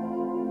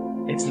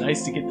them. It's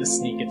nice to get the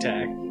sneak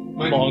attack.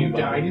 Mind Long you, you bow.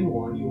 died in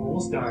one, you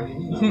almost died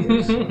in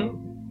another, so...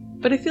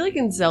 But I feel like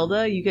in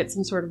Zelda, you get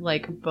some sort of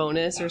like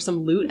bonus or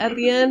some loot at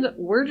the end.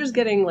 We're just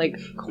getting like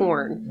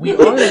corn. We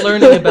are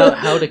learning about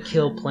how to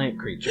kill plant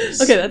creatures.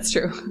 Okay, that's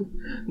true.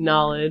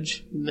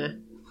 Knowledge. Meh.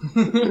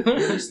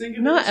 Just think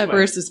of Not it this way.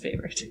 Everest's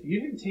favorite. If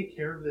you didn't take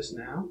care of this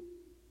now,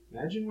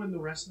 imagine when the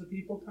rest of the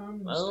people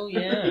come. And Oh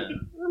yeah.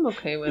 I'm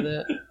okay with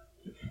it.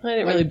 I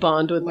didn't really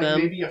bond with like them.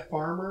 maybe a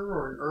farmer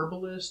or an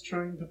herbalist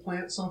trying to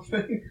plant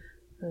something.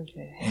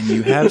 Okay. And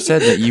you have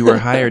said that you were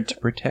hired to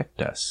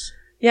protect us.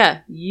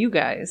 Yeah, you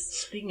guys.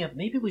 Speaking of,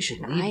 maybe we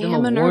should I leave them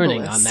am a an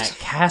warning herbalist. on that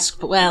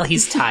cask. Well,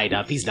 he's tied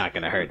up. He's not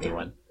going to hurt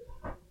anyone.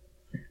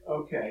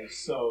 Okay,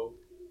 so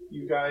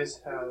you guys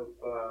have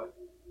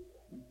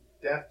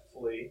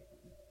deftly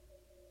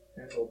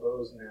handled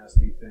those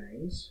nasty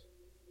things.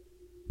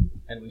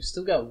 And we've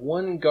still got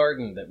one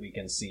garden that we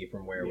can see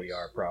from where we Yes.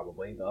 are,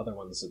 probably. The other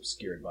one's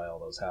obscured by all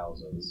those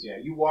houses. Yeah,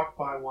 you walked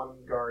by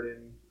one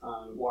garden,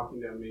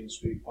 walking down Main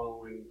Street,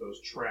 following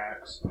those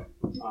tracks,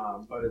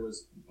 but it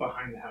was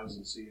behind the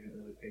houses, so you didn't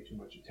really pay too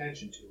much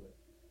attention to it.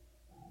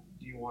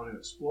 Do you want to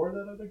explore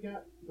that other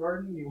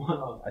garden? Do you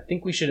want I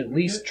think we should at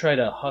least try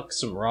to huck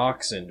some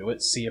rocks into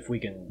it, see if we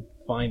can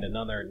find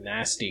another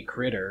nasty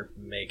critter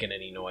making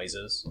any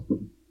noises.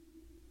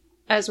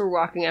 As we're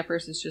walking,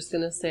 Everest is just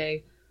gonna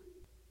say,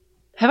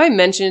 "Have I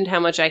mentioned how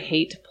much I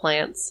hate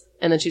plants?"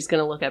 And then she's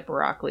gonna look at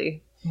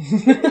Broccoli.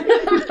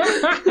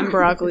 And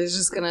Broccoli's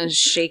just gonna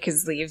shake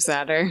his leaves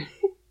at her.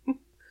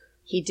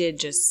 He did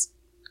just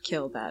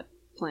kill that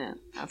plant,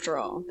 after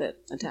all, that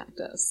attacked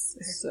us.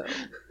 So,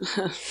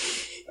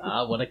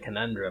 What a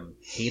conundrum.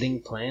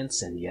 Hating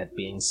plants and yet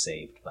being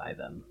saved by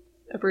them.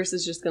 Everest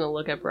is just going to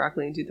look at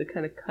Broccoli and do the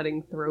kind of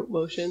cutting throat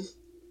motion.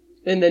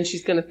 And then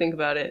she's going to think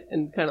about it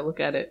and kind of look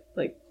at it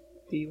like,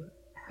 do you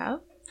have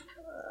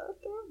a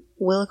throat?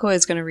 Willikoi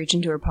is gonna reach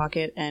into her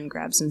pocket and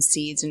grab some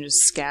seeds and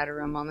just scatter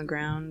them on the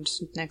ground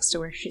next to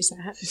where she's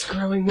at. She's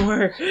growing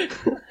more.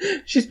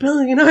 She's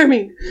building an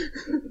army.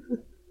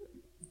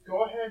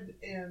 Go ahead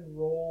and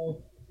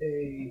roll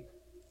a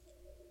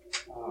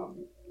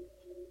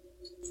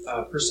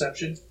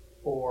perception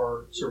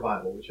or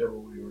survival, whichever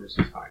one of yours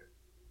is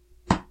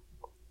higher.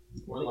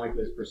 More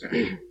likely is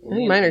perception. I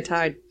think mine are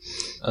tied.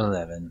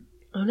 11.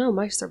 Oh no,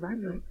 my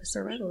survival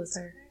is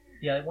higher.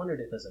 Yeah, I wondered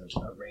if as a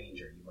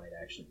ranger you might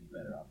actually be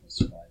better off with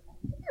survival.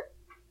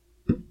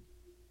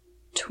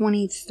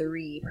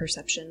 23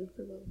 perception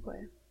for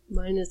Willikoi.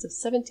 Mine is a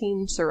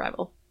 17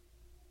 survival.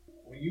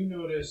 Well, you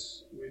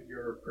notice with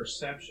your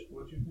perception,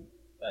 what'd you think?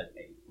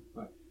 8.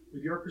 Right.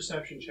 With your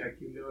perception check,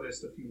 you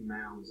noticed a few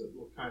mounds that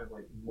look kind of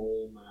like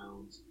mole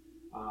mounds,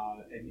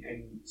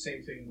 and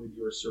same thing with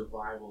your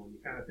survival. And you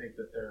kind of think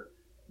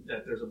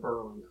that there's a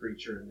burrowing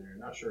creature in there.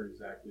 Not sure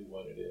exactly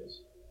what it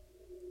is.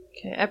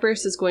 Okay,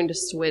 Everest is going to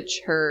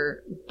switch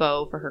her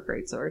bow for her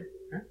greatsword.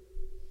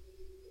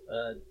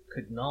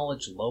 Could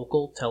knowledge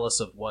local tell us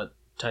of what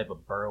type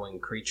of burrowing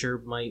creature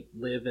might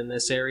live in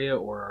this area,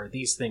 or are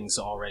these things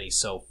already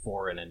so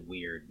foreign and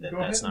weird that Go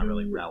that's ahead not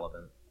really and-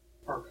 relevant?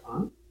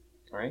 Arcana?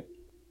 Right?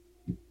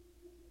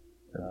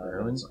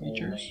 Burrowing It's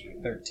creatures?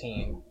 only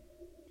 13.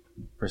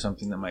 For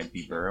something that might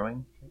be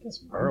burrowing? I guess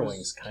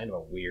burrowing's kind of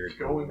a weird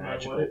Going by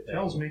magical what it thing.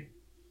 tells me.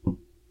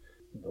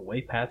 The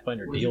way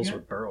Pathfinder What'd you deals get?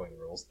 with burrowing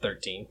rules,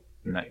 13.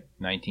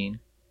 19.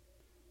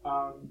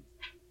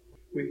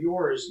 With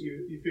yours,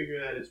 you figure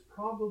that it's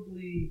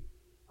probably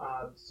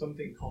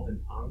something called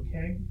an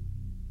ankeg.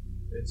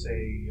 It's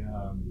a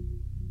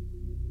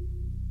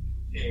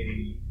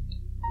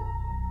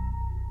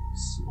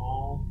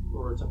small,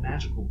 or it's a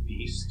magical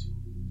beast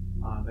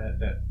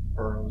that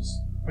burrows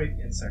quite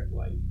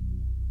insect-like.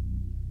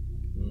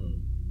 Hmm.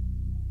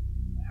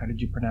 How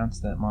did you pronounce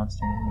that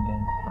monster name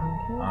again?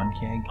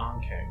 Ankeg?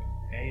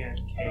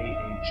 Ankeg.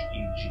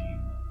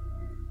 Ankheg.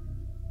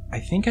 I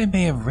think I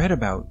may have read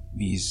about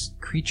these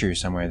creatures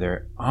somewhere.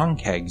 They're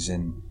onkegs,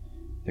 and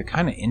they're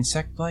kind of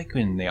insect-like,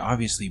 and they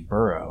obviously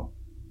burrow.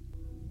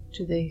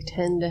 Do they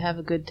tend to have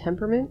a good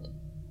temperament?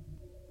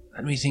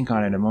 Let me think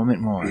on it a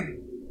moment more.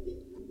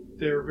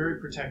 They're very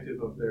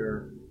protective of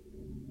their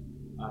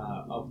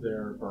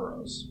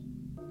burrows.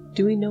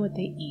 Do we know what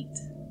they eat?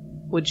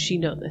 Would she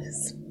know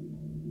this?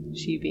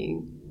 She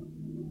being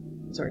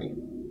Zornia.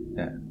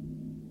 Yeah.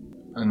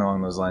 And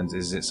along those lines,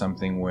 is it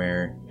something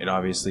where it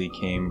obviously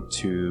came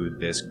to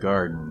this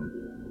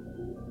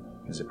garden?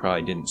 Because it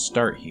probably didn't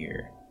start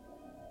here.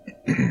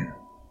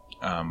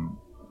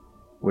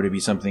 Would it be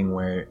something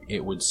where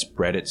it would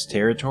spread its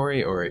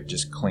territory, or it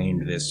just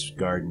claimed this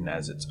garden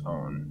as its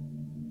own?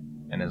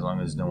 And as long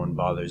as no one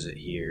bothers it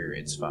here,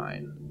 it's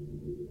fine.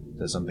 Is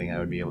that something I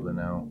would be able to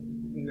know?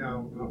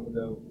 No, not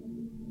without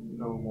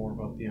knowing more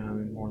about the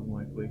island, more than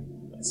likely.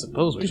 I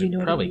suppose we Do we know should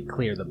what probably it-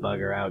 clear the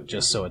bugger out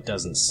just so it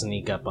doesn't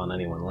sneak up on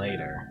anyone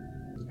later.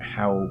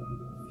 How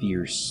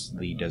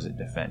fiercely does it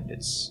defend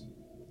its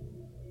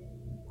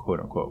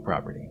quote-unquote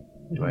property?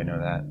 Do I know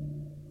that?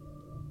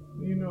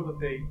 You know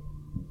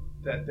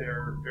that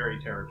they're very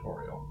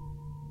territorial.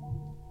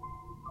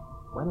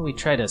 Why don't we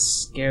try to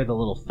scare the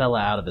little fella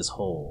out of his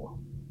hole?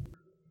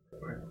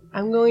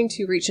 I'm going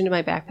to reach into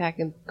my backpack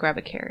and grab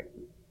a carrot.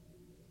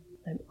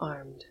 I'm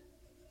armed.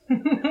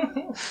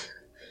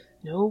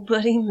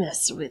 Nobody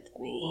mess with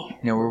me.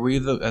 Now, were we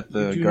at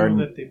the Did you garden?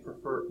 know that they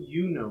prefer?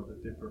 You know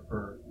that they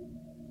prefer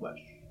flesh.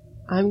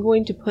 I'm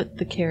going to put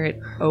the carrot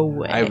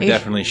away. I would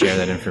definitely share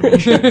that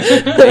information.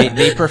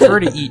 they prefer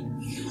to eat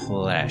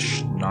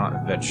flesh,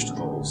 not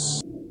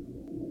vegetables.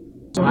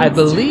 I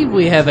believe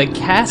we have a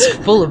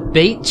cask full of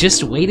bait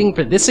just waiting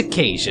for this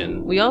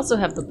occasion. We also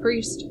have the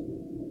priest.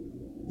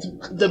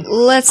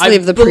 Let's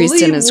leave the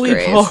priest in his we've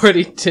grave.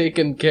 already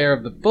taken care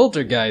of the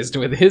poltergeist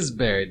with his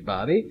buried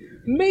body.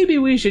 Maybe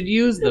we should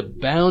use the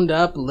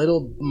bound-up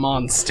little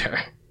monster.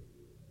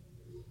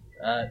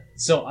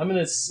 So I'm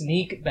gonna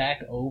sneak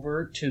back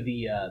over to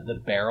the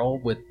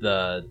barrel with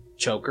the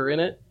choker in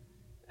it,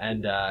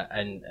 and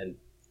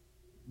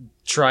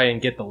try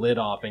and get the lid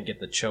off and get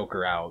the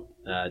choker out.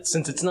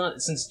 Since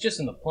it's just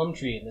in the plum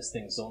tree and this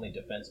thing's only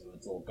defensive of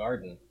its little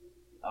garden,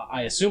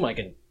 I assume I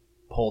can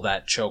pull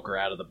that choker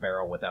out of the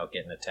barrel without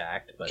getting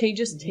attacked. But Can you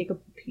just take a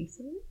piece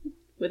of it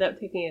without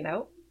taking it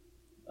out?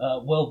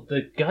 well,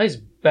 the guy's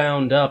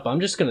bound up.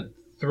 I'm just gonna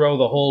throw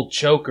the whole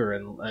choker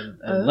and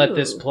let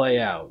this Oh. play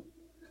out.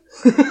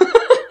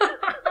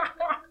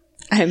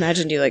 I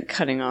imagined you like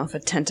cutting off a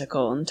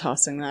tentacle and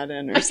tossing that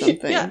in or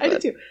something. Yeah, I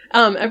but- did too.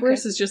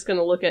 Everest is just going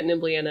to look at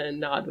Nimbliana and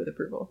nod with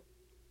approval.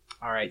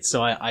 All right,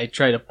 so I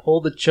try to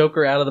pull the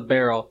choker out of the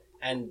barrel,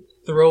 and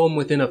throw him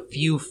within a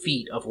few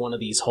feet of one of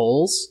these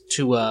holes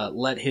to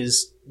let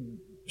his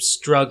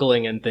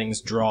struggling and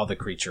things draw the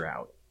creature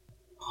out.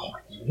 Oh,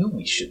 you know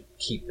we should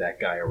keep that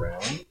guy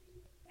around.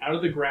 Out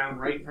of the ground,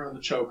 right in front of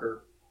the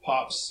choker,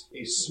 pops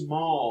a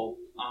small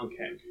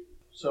Ankeg.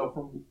 So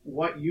from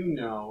what you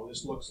know,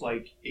 this looks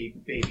like a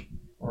baby,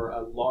 or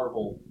a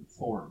larval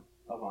form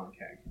of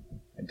Ankeg.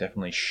 I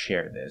definitely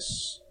share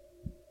this.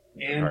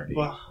 And Party.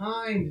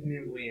 behind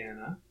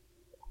Nimbliana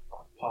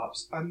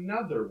pops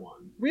another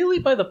one. Really?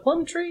 By the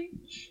plum tree?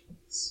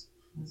 Jeez.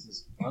 This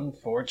is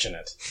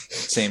unfortunate.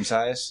 Same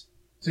size?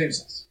 Same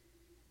size.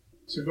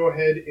 So go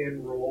ahead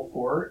and roll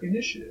for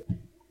initiative.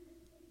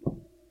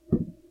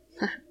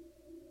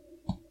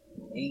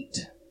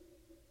 8.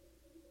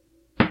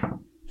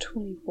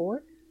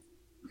 24?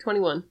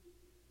 21.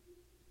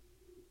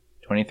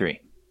 23.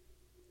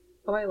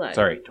 Oh, I lied.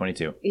 Sorry,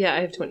 22. Yeah,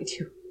 I have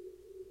 22.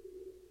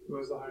 Who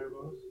has the higher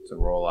bonus? So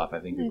roll off. I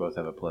think we both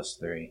have a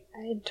 +3.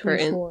 I had For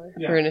 24.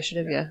 For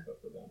initiative, yeah.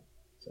 Both of them.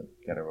 So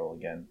gotta roll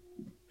again.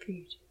 For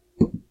you.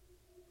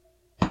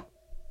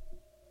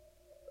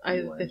 I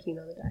have a 15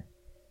 on the die.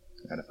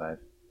 I got a 5.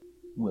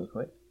 Real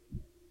quick.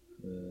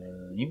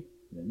 You.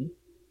 Then me.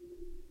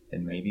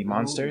 Then maybe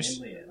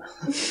monsters.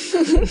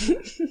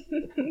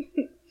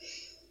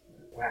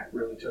 Whack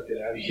really took it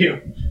out of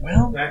you.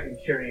 Well, That and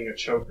carrying a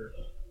choker.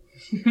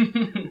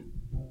 The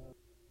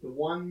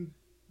one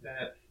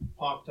that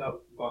popped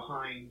up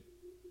behind,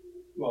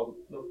 well,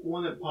 the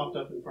one that popped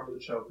up in front of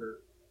the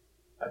choker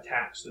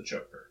attacks the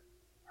choker.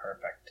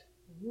 perfect.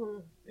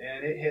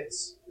 And it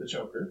hits the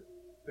choker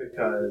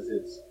because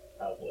it's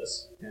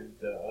helpless and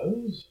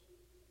does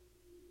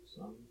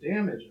some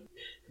damage.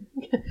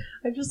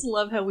 I just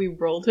love how we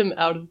rolled him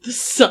out of the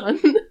sun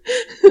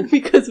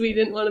because we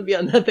didn't want to be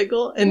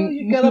unethical, and Well,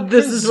 you gotta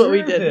this is what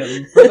we did. preserve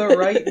him for the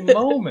right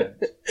moment.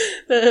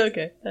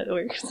 Okay, that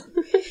works.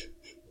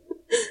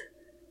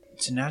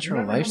 It's a natural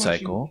Remember how life much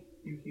cycle.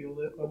 You healed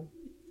it, bud?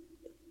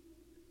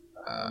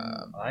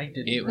 I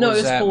didn't. It No, it was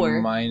was at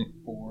 4. mine.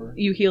 4.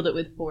 You healed it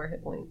with 4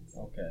 hit points.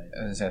 Okay.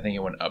 I think it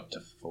went up to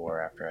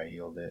 4 after I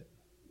healed it.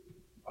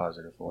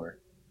 Positive 4.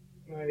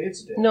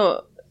 It's dead.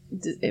 No,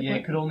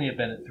 It could only have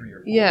been at 3 or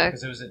 4. Yeah.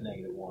 Because it was at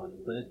 -1.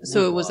 But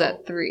so it was low.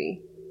 at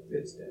 3.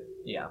 It's dead.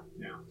 Yeah.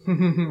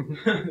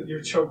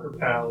 Your choker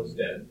pal is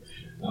dead.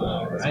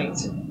 Right.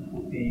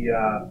 The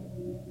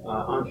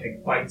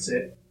Ankeg bites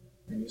it,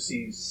 and you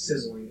see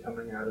sizzling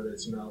coming out of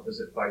its mouth as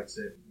it bites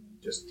it.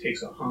 Just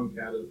takes a hunk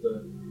out of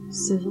the...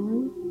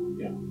 Sizzling?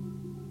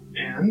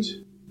 And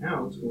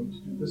now it's going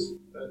to do this.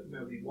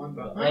 Now the one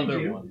The behind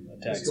other you one is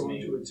attacks going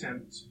me. to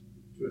attempt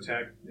to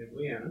attack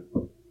Nimbliana.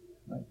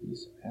 Might be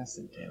some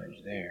acid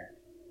damage there.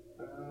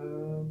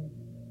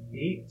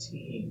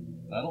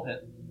 18. That'll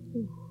hit.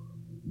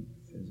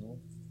 Fizzle.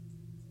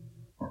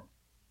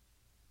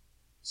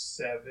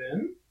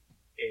 7,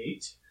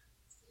 8,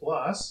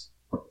 plus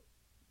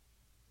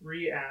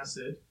 3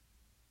 acid,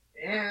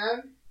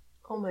 and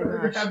Oh my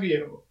grab gosh.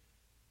 you.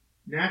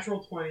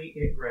 Natural 20,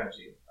 it grabs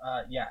you.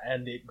 Yeah,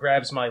 and it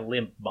grabs my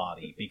limp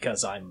body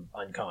because I'm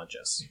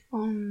unconscious.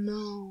 Oh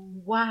no.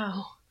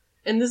 Wow.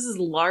 And this is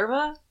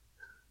larva?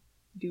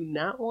 Do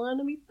not want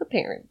to meet the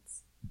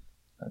parents.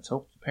 Let's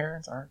hope the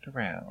parents aren't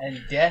around.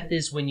 And death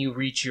is when you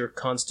reach your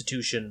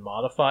constitution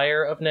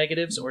modifier of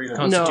negatives or your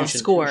No, constitution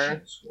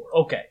score.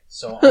 Okay,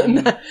 so I'm,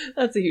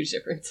 That's a huge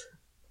difference.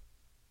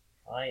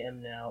 I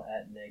am now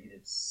at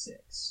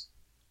 -6.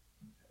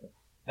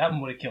 That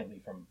one would have killed me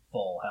from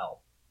full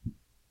health.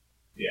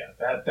 Yeah,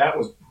 that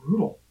was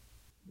brutal.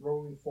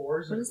 Rolling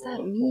 4s. What and does rolled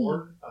that a mean?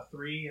 4, a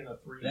 3, and a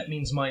 3. That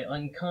means my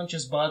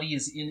unconscious body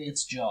is in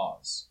its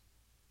jaws.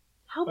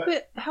 How But-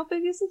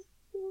 big is this?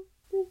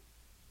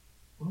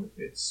 Well,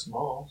 it's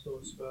small, so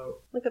it's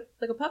about Like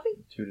a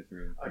puppy? 2 to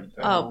 3. a Oh,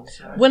 palm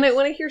size. When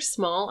I hear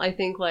small, I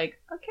think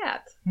like a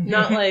cat,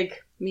 not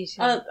like Me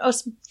too. a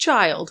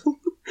child.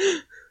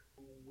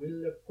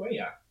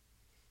 Willaquea.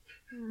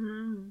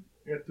 Mhm.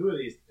 You got 2 of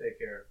these to take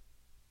care of.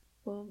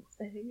 Well,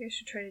 I think I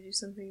should try to do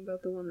something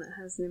about the one that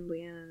has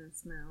Nimbliana in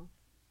its mouth.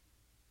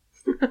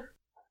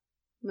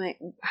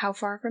 How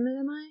far from it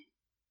am I?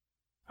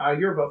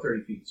 You're about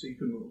 30 feet, so you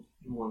can move.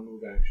 Do one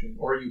move action,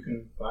 or you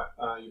can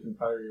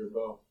fire your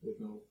bow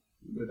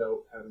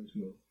without having to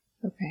move.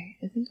 Okay,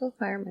 I think I'll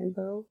fire my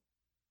bow.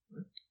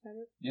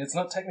 Yeah, it's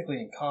not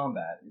technically in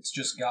combat. It's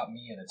just got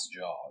me in its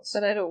jaws.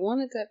 But I don't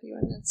want it to have you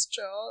in its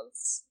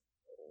jaws.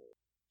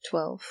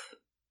 12.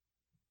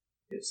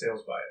 It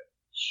sails by it.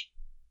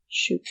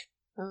 Shoot.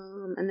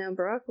 And now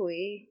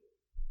broccoli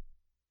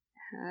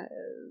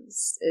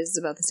is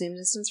about the same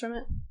distance from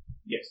it.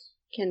 Yes.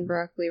 Can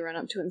broccoli run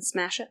up to it and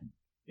smash it?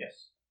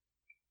 Yes.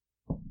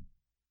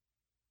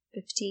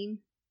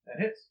 15. That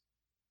hits.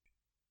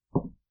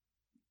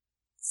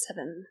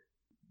 7.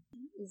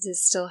 Does it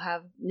still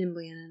have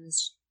Nimbliana in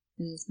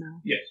his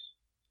mouth? Yes.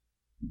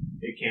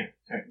 It can't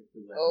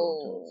technically let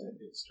Oh. go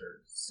until it's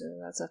turns. So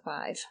that's a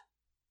 5.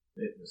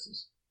 It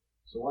misses.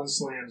 So one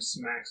slam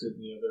smacks it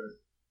and the other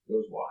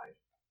goes wide.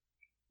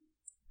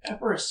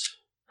 Epirus.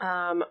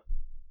 I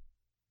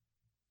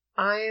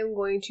I am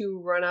going to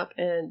run up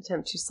and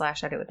attempt to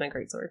slash at it with my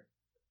greatsword.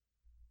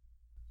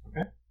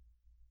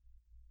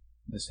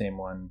 The same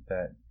one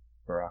that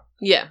Barack.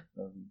 Yeah,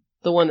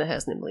 the one that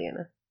has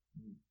Nimbliana.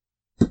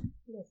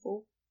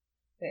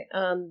 Okay,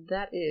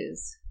 that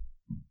is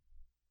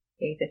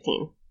a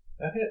 15.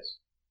 That hits.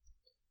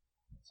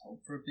 Let's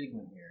hope for a big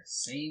one here.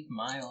 Save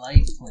my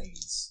life,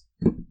 please.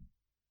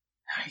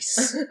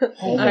 Nice.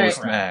 Holy Alright.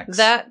 crap. Max.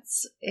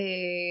 That's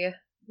a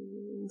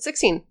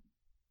 16.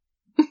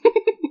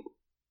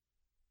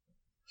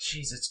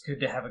 Jeez, it's good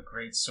to have a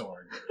great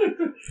sword.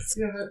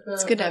 Yeah,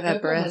 It's good to have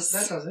that breast.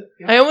 That does it.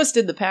 Yeah. I almost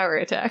did the power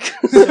attack.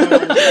 A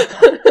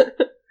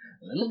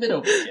little bit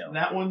overkill.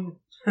 That one,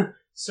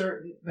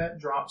 sir, that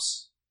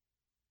drops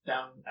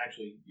down.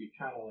 Actually, you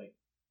kind of like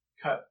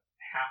cut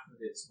half of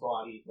its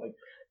body. Like,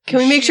 Can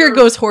we you make sure shear it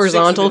goes 6 of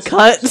horizontal its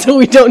cut legs so off.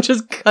 we don't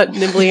just cut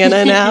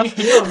Nimbliana in half?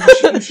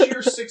 No, you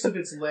shear 6 of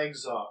its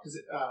legs off because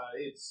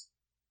it's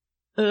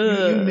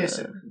you miss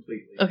it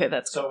completely. Okay,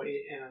 that's So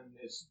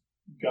it's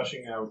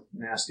gushing out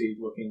nasty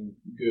looking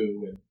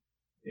goo, and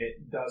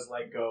it does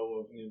let go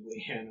of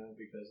Nimbliana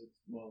because it's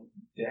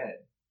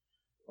dead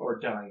or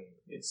dying.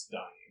 It's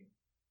dying.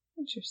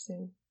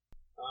 interesting.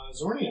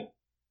 Zornia.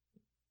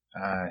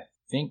 I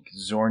think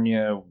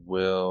Zornia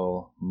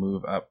will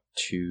move up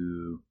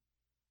to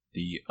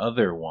the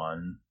other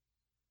one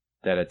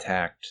that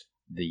attacked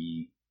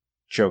the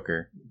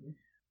choker,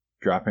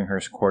 dropping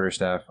her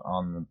quarterstaff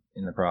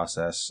in the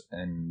process,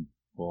 and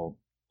will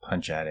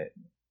punch at it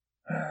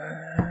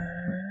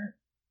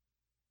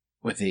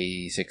with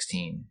a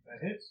 16.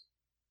 That hits.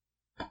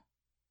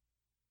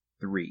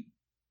 3.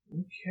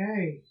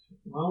 Okay.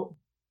 Well,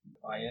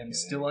 I am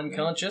still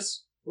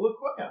unconscious. look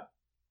what.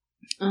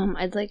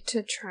 I'd like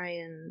to try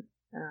and.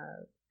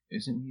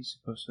 Isn't he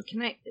supposed to?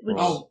 Can I?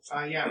 Oh,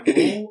 yeah.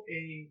 Roll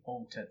a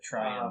Oh, to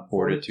try and...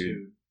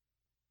 Fortitude.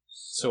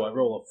 So I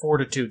roll a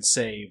fortitude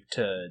save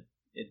to...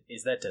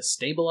 Is that to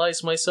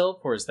stabilize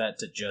myself, or is that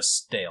to just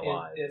stay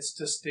alive? It's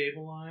to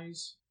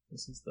stabilize.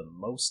 This is the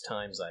most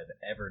times I've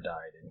ever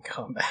died in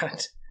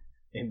combat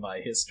in my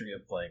history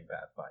of playing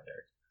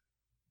Pathfinder.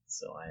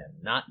 So I am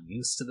not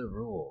used to the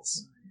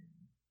rules.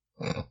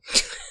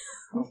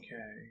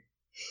 Okay.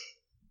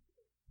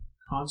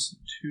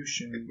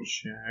 Constitution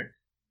check.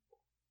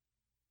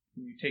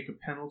 You take a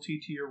penalty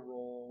to your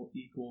roll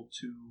equal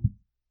to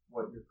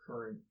what your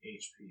current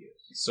HP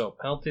is. So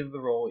penalty of the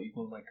roll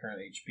equal to my current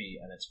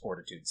HP, and it's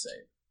fortitude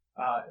save.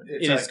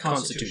 It's It a is constitution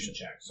Constitution.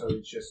 check, so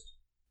it's just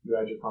you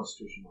add your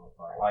constitution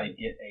modifier. I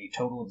get a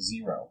total of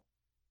 0.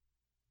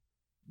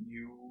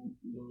 You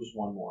lose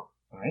 1 more.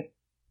 Alright.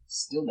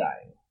 Still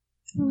dying.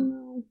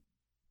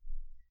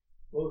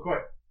 Well,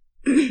 quick.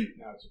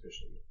 Now it's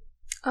officially.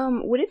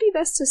 Would it be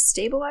best to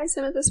stabilize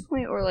him at this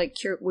point, or like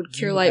would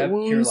cure You light have Cure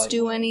wounds Light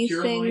do Wounds.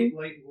 Cure anything?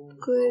 light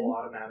wounds Good. will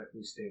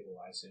automatically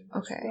stabilize him,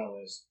 as Okay. well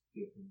as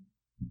give him.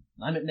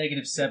 I'm at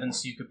 -7,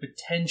 so you could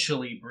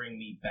potentially bring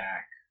me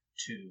back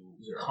to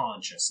 0.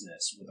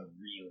 consciousness with a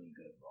really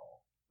good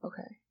roll.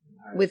 Okay.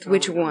 I With found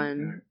which out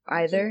one? that-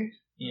 Either?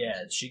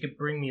 Yeah, she could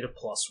bring me to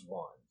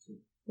 +1.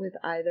 With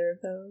either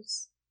of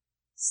those?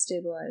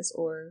 Stabilize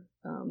or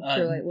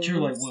cure light wounds? Cure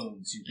light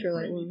wounds, you could Cure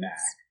light bring me wounds.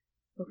 back.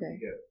 Okay.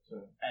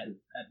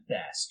 At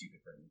best, you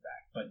could bring me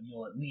back, but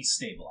you'll at least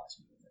stabilize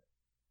me with it.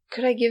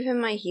 Could I give him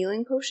my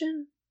healing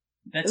potion?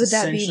 That's Would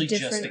that be essentially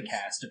just a different?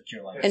 cast of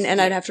Cure Light Yes. And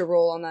I'd have to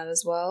roll on that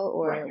as well?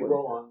 Or Right, you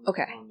roll on.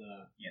 Okay. On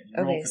the, Yeah, you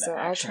roll Okay, for the so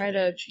I'll actual try to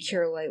damage you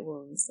cure light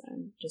wounds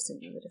then. Just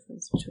didn't know the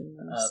difference between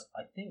those.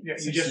 I think Yeah, you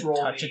since just the roll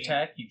touch the-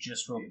 attack, you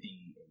just roll the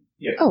D8.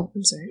 yeah. Oh,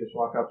 I'm sorry. Just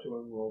walk up to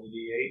him, roll the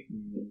d8,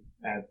 and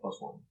add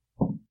 +1.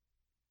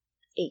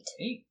 8.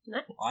 8.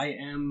 I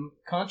am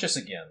conscious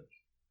again.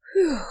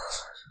 Whew.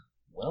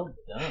 Well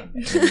done.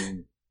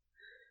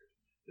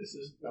 This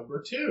is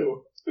number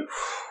 2.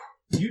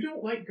 You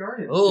don't like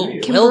gardens, Oh, do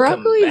you? Can Welcome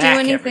broccoli do back,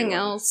 anything everyone.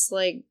 else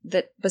like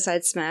that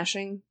besides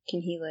smashing?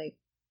 Can he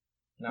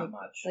Not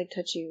much. like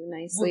touch you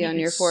nicely Well, he on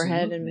could your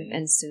forehead soothe me.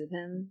 and soothe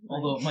him?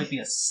 Although it might be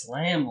a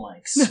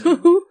slam-like No.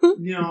 soothe.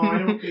 No, I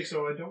don't think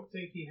so. I don't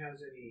think he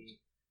has any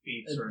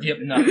feats or Yep,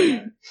 anything.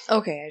 nothing.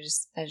 Okay, I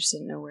just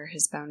didn't know where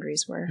his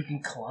boundaries were. He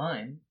can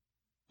climb,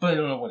 but I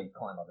don't know what he'd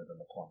climb other than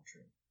the plum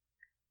tree.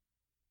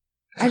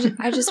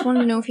 I just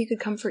wanted to know if he could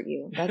comfort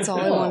you. That's all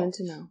I wanted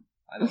to know.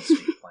 I don't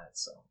speak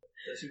plants, so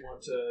Does he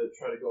want to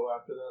try to go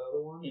after that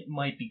other one? it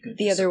might be good.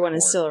 The to other one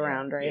is support, still yeah.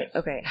 around, right? Yes.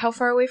 Okay. How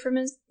far away from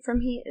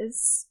he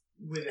is?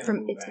 Within From a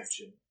move it's-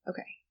 action.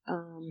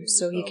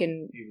 So he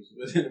can He was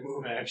within a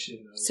move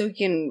action.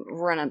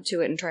 run up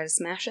to it and try to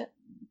smash it.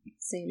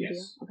 Same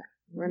Yes. deal. Okay.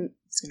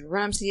 He's gonna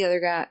run up to the other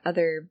guy.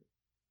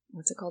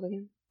 What's it called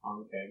again?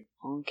 Okay,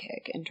 On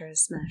kick and try to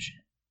smash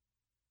it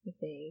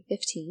with a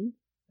 15.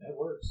 that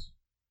works.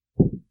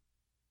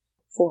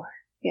 4.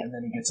 And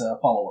then he gets a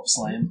follow-up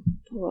slam.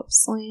 Pull up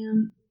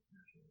slam.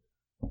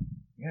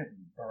 Yeah,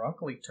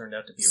 Broccoli turned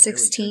out to be a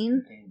 16?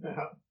 really good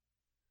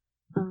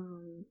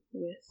companion.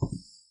 With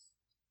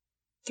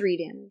 3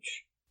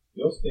 damage.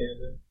 Still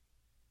standing,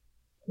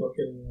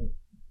 looking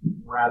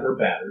rather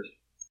battered.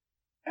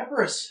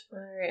 Everest.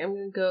 Alright, I'm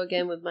gonna go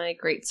again with my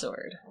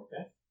greatsword.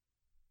 Okay.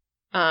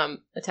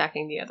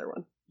 Attacking the other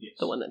one. Yes.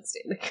 The one that's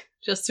standing.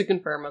 Just to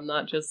confirm, I'm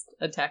not just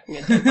attacking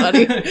a dead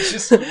body.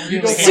 Just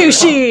really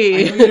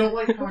Sushi! I know you don't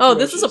like Oh,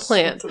 this is a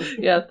cockroaches. plant.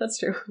 Yeah, that's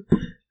true.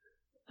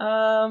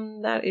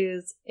 That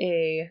is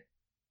a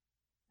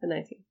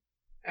 19.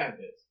 And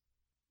it.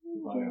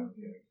 Why I'm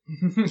kidding.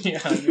 Yeah,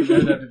 I mean,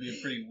 that'd have to be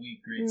a pretty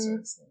weak great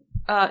sense.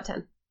 10.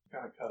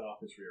 Kind of cut off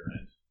his rear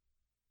end.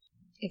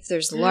 If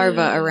there's larvae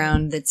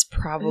around, it's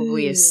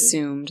probably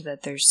assumed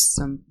that there's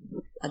some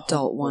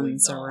adult Hopefully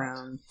ones not.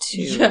 around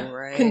too, Yeah,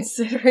 right?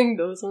 considering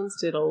those ones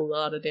did a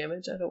lot of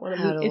damage, I don't want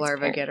to How meet do its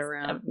larvae get parents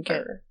around,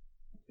 ever.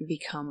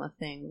 become a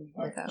thing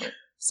without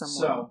someone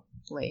So,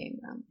 laying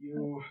them?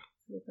 you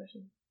Good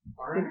question.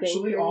 are Big bang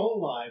actually theory. all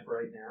alive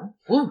right now.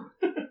 Woo!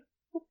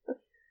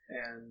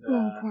 And,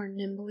 Oh, poor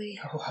Nimbly.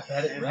 Oh, I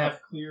bet it and rough.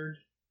 have cleared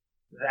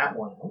that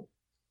one out.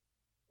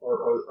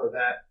 Or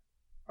that,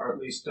 or at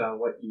least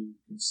what you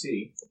can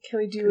see. Can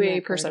we do In a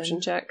that perception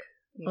garden? check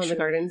Make on the sure-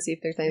 garden, see if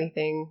there's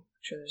anything make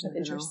sure there's of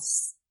nothing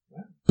interest?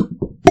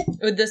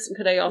 else.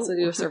 Could I also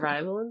do a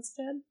survival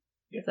instead?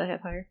 Yeah. If I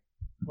have higher?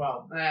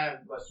 Well,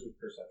 let's do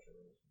perception.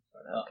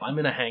 I'm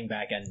gonna hang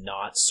back and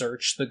not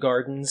search the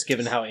gardens,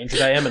 given how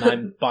injured I am, and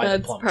I'm by the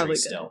That's plum probably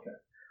tree good. still.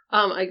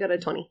 I got a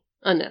 20.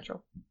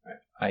 Unnatural.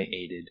 I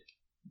aided.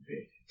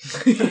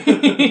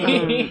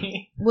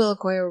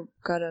 Willicoy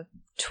got a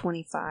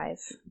 25.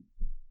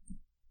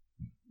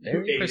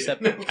 Very You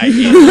perceptive.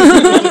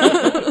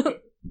 I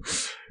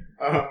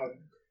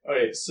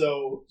Okay,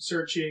 so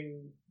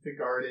searching the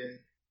garden,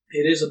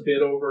 it is a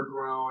bit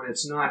overgrown.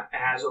 It's not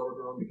as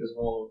overgrown because of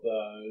all of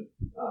the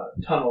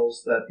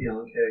tunnels that the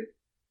Ankeg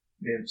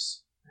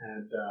nymphs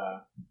had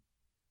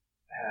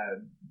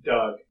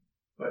dug.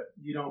 But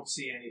you don't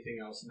see anything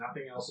else.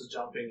 Nothing else is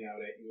jumping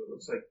out at you. It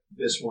looks like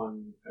this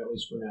one, at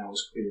least for now,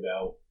 is cleared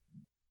out.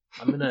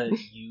 I'm gonna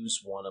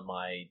use one of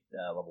my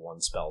level 1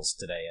 spells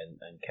today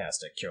and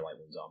cast a Cure Light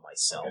Wounds on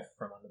myself Okay.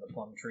 from under the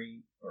plum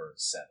tree for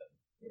 7.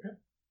 Okay.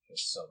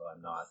 Just so that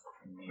I'm not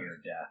near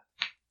death.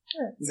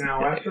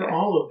 Now, after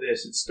all of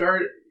this, it's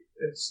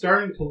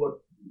starting to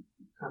look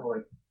kind of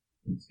like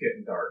it's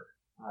getting dark.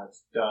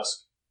 It's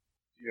dusk.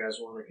 Do you guys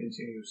want to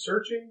continue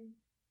searching?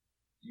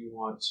 Do you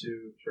want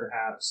to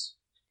perhaps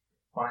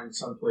find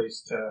some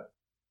place to...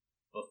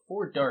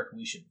 Before dark,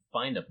 we should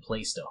find a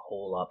place to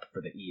hole up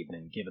for the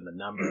evening, given the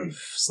number of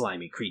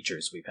slimy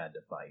creatures we've had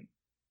to fight.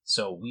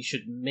 So we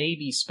should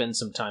maybe spend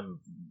some time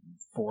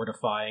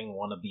fortifying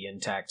one of the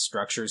intact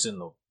structures in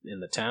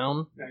the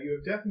town. Now, you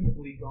have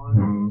definitely gone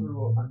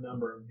through a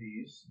number of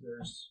these.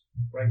 There's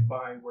right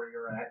by where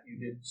you're at. You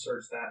did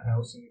search that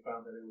house and you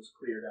found that it was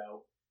cleared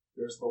out.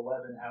 There's the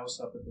Levin house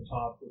up at the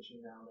top, which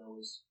you now know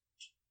is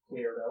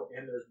cleared out.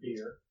 And there's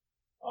beer.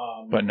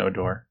 But no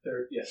door.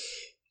 Yes.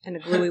 And a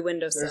gluey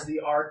windowsill. There's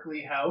the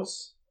Arkley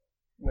house,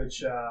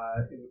 which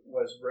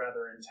was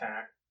rather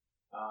intact.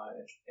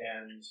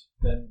 And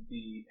then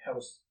the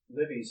house,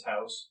 Livy's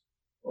house,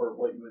 or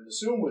what you would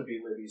assume would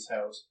be Livy's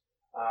house,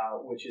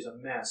 which is a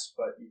mess,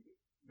 but you've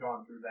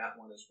gone through that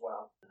one as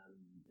well.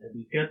 And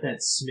we've got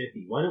that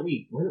smithy. Why don't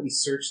we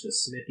search the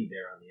smithy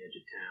there on the edge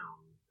of town?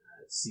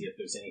 See if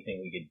there's anything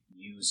we could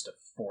use to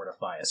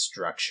fortify a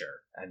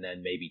structure, and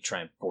then maybe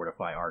try and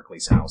fortify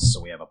Arkley's house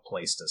so we have a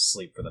place to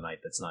sleep for the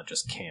night that's not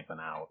just camping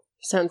out.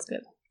 Sounds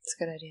good. It's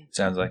a good idea.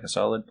 Sounds like a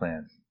solid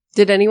plan.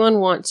 Did anyone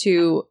want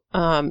to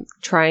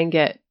try and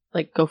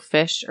go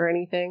fish or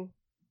anything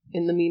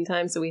in the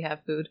meantime so we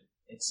have food?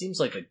 It seems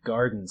like the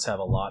gardens have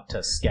a lot to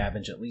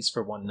scavenge, at least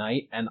for one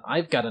night, and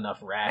I've got enough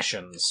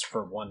rations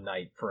for one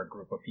night for a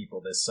group of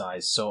people this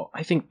size, so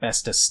I think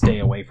best to stay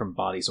away from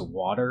bodies of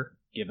water,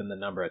 given the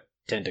number of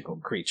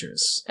tentacled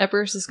creatures.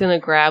 Epirus is going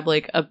to grab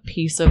a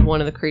piece of one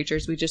of the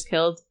creatures we just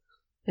killed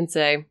and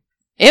say,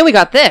 and we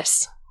got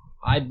this!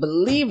 I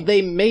believe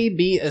they may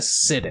be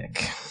acidic.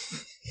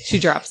 She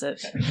drops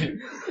it.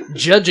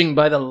 Judging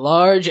by the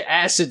large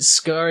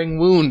acid-scarring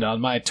wound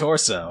on my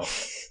torso.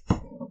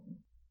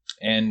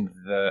 And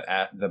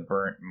the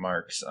burnt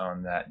marks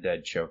on that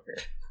dead choker.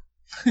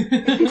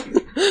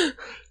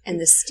 And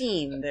the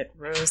steam that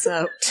rose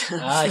out of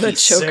Ah, the he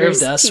choker's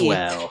served us teeth.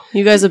 well.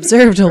 You guys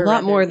observed a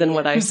lot more than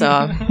what I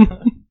saw.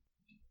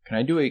 Can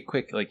I do a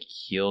quick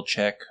heal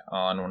check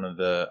on one of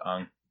the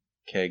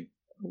Ankeg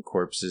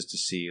corpses to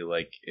see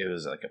it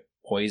was a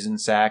poison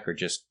sac or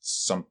just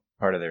some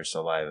part of their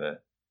saliva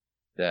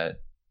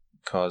that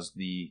caused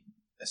the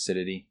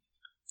acidity?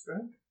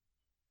 Okay.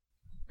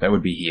 That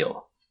would be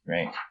heal,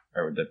 right?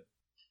 Or would the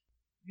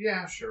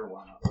Yeah, sure,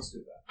 why not? Let's do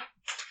that.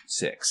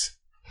 6?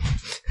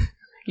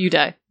 You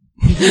die.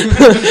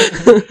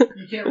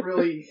 You can't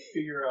really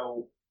figure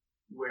out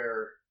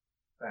where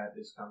that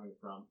is coming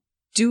from.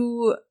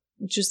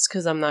 Just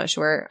because I'm not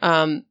sure,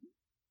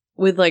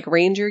 with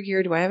ranger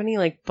gear, do I have any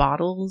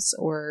bottles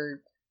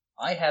or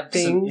I have some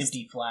Things.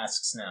 empty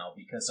flasks now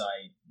because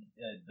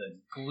the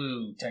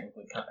glue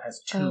technically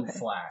has 2 Okay.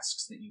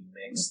 flasks that you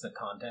mix the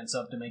contents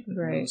of to make the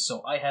glue. Right.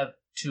 So I have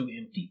 2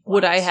 empty flasks.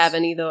 would I have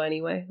any though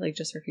anyway,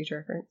 just for future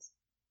reference?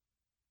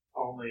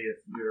 Only if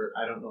you're...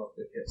 I don't know if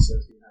the kit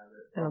says you have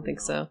it. I don't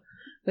think so.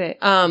 Okay.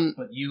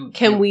 But you're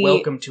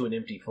welcome to an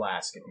empty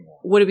flask if you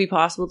want. Would it be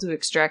possible to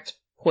extract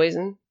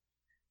poison?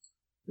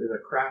 There's a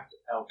craft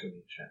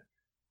alchemy check.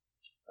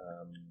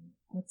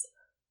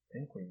 I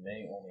think we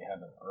may only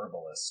have an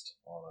herbalist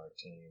on our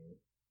team.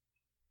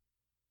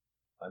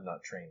 I'm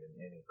not trained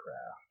in any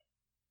craft.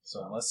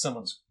 So unless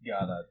someone's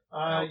got a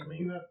alchemy.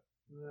 You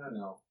have...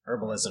 no.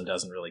 Herbalism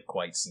doesn't really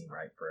quite seem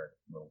right for a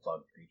little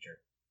bug creature.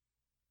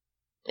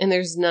 And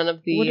there's none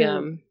of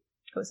the...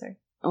 Oh, sorry.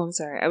 Oh, I'm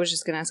sorry. I was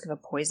just going to ask if a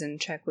poison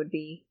check would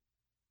be...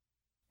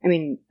 I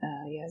mean,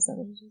 is that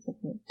what it is?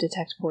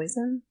 Detect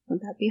poison?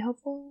 Would that be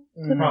helpful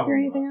to figure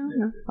anything out?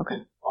 No?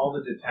 Okay. All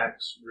the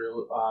detects,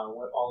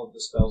 what all of the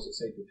spells that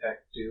say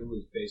detect do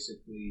is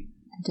basically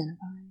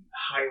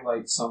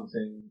highlight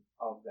something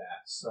of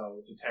that.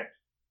 So detect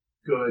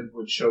good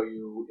would show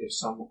you if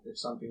something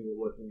you're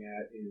looking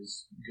at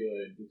is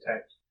good.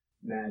 Detect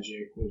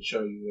magic would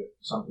show you if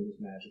something is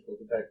magical.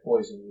 Detect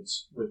poison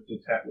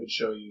would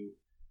show you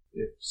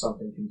if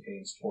something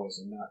contains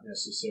poison, not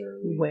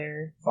necessarily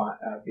where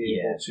be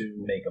able to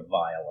make a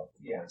vial of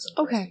poison.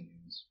 Okay.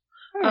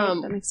 All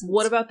right, that makes sense.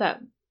 What about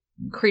that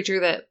creature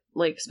that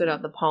spit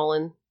out the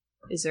pollen?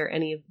 Is there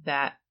any of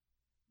that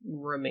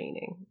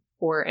remaining,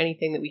 or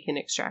anything that we can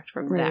extract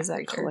from that Is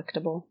that creature?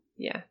 collectible?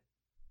 Yeah.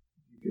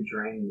 You could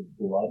drain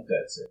the blood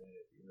that's in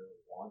it if you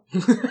really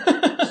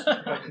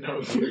want.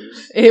 No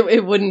use.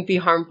 It wouldn't be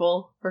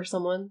harmful for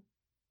someone?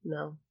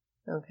 No.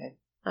 Okay.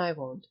 I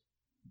won't.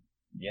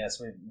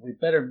 Yes, we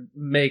better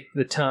make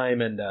the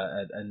time and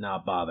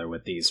not bother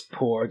with these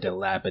poor,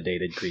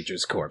 dilapidated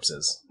creatures'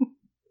 corpses.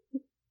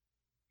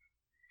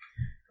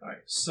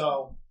 Alright,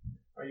 so,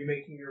 are you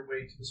making your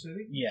way to the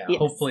smithy? Yeah, Yes.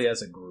 hopefully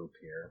as a group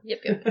here.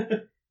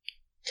 Yep.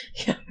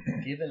 Yeah.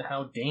 Given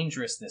how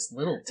dangerous this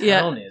little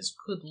town is,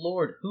 good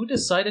lord, who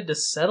decided to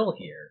settle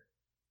here?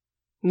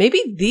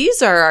 Maybe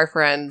these are our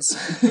friends.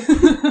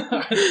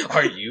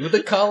 Are you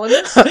the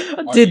colonists?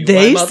 Did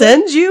they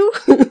send you?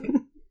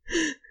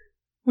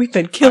 We've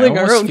been killing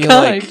our own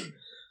kind. Like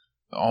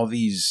all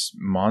these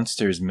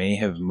monsters may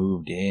have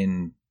moved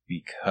in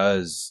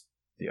because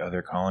the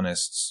other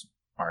colonists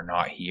are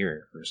not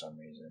here for some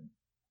reason.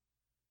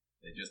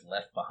 They just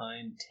left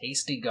behind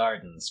tasty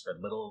gardens for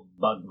little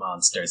bug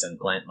monsters and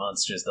plant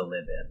monsters to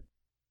live in.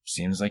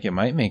 Seems like it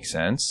might make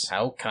sense.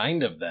 How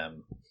kind of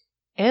them.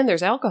 And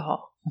there's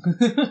alcohol.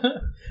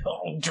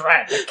 Oh,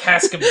 drat, the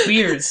cask of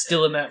beer is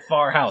still in that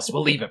far house.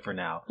 We'll leave it for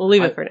now.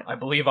 I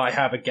believe I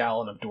have a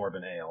gallon of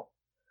Dwarven ale.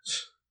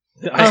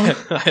 I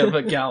have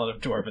a gallon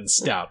of Dwarven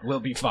stout. We'll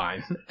be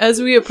fine.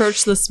 As we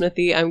approach the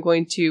smithy, I'm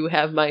going to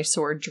have my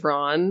sword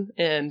drawn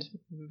and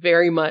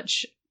very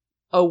much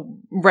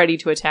ready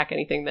to attack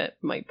anything that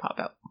might pop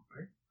out.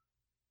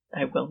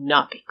 I will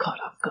not be caught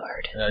off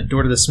guard.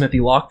 Door to the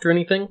smithy locked or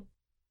anything?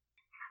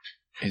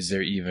 Is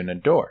there even a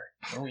door?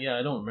 Oh yeah,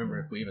 I don't remember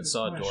if we even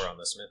saw a door on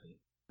the smithy.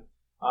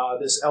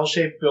 This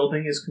L-shaped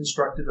building is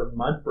constructed of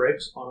mud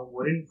bricks on a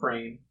wooden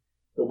frame.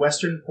 The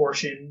western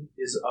portion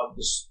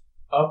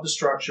of the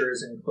structure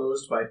is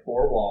enclosed by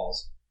 4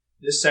 walls.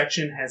 This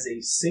section has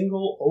a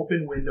single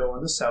open window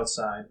on the south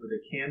side with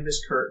a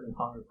canvas curtain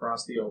hung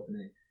across the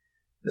opening.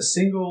 The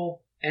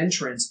single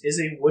entrance is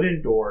a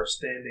wooden door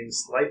standing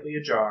slightly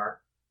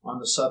ajar on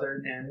the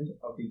southern end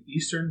of the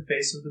eastern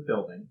face of the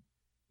building.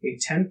 A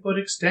 10-foot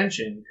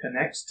extension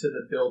connects to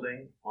the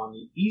building on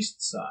the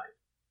east side.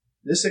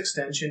 This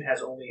extension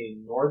has only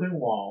a northern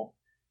wall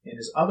and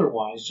is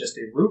otherwise just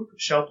a roof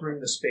sheltering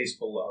the space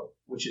below,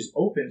 which is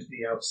open to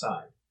the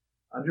outside.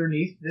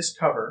 Underneath this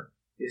cover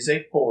is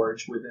a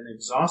forge with an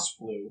exhaust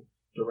flue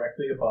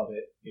directly above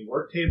it, a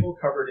work table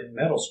covered in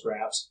metal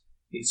scraps,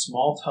 a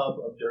small tub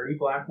of dirty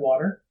black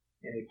water,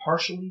 and a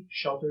partially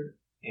sheltered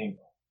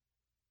anvil.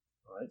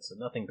 Alright, so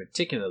nothing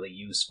particularly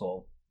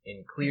useful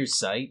in clear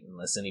sight,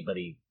 unless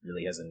anybody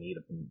really has a need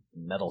of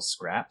metal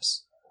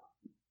scraps.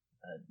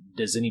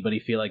 Does anybody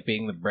feel like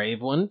being the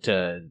brave one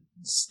to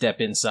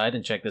step inside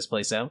and check this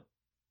place out?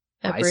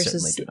 I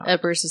certainly do not.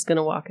 Epirus is going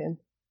to walk in.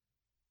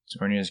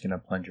 Zornia's gonna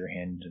plunge her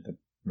hand into the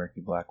murky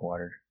black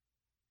water.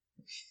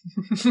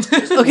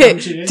 Okay,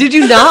 did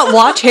you not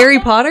watch Harry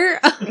Potter?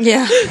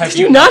 Yeah. Did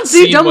you not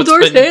see Dumbledore's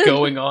what's been hand?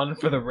 going on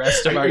for the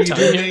rest of our Are you time?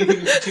 doing anything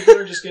in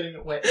particular, or just getting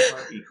it wet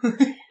and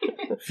murky?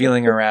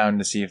 Feeling around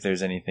to see if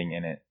there's anything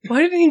in it.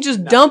 Why didn't he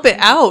just dump it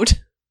out?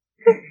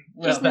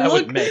 Well, Just that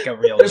look. would make a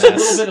real There's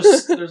mess. a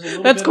little bit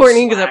of That's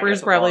Courtney, because slag Epirus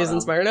at the probably bottom,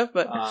 isn't smart enough,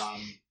 but...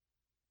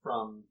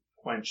 from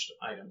quenched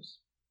items.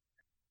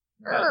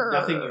 But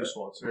nothing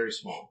useful. It's very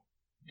small.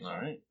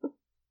 Alright.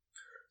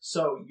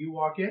 So, you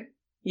walk in.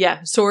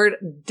 Yeah, sword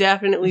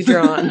definitely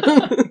drawn.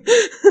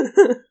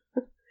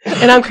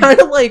 And I'm kind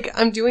of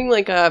I'm doing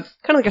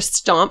a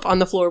stomp on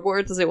the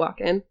floorboards as I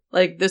walk in.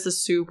 Like, this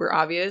is super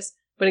obvious,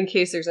 but in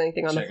case there's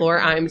anything on the Check floor,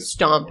 it out. I'm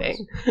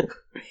stomping.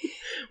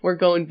 We're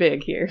going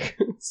big here.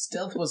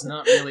 Stealth was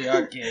not really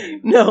our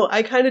game. No,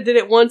 I kind of did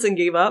it once and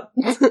gave up.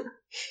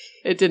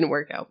 It didn't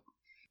work out.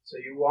 So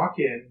you walk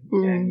in,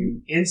 and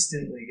you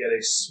instantly get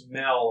a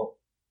smell of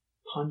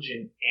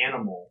pungent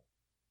animal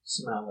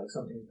smell, like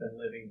something's been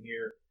living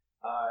here.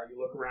 You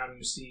look around,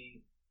 you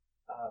see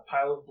a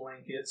pile of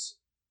blankets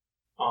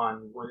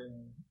on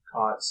wooden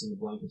cots, and the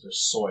blankets are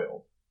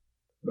soiled.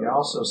 You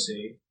also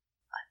see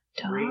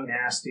three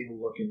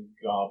nasty-looking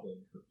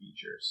goblin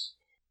features.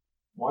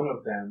 One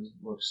of them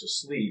looks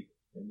asleep,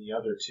 and the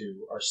other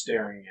two are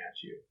staring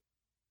at you.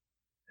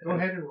 Go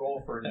ahead and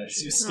roll for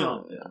initiative.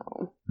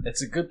 No.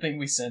 It's a good thing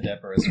we sent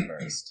Eperis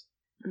first.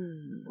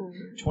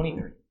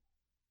 23.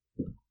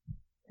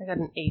 I got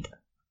an 8.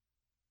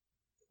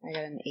 I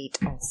got an 8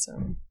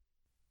 also.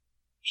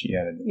 She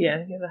added.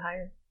 Yeah, you have a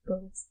higher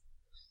bonus.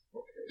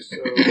 So,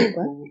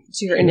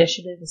 So your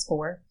initiative is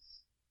 4.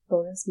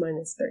 Bonus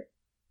minus 3.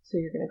 So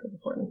you're going to go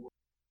before me.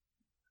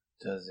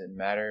 Does it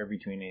matter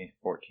between a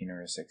 14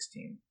 or a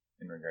 16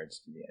 in regards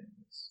to the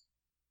enemies?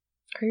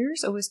 Are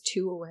yours always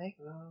 2 away?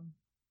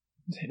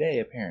 Today,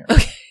 apparently.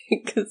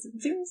 Okay, because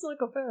it seems like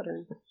a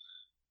pattern.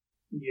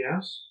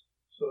 yes.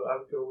 So I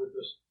would go with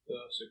the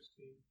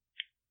 16.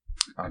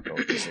 I'll go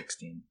with the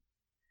 16.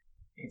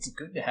 It's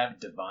good to have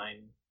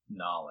divine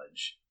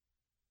knowledge.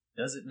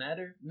 Does it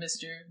matter,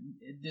 Mr.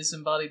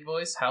 Disembodied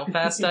Voice, how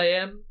fast I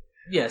am?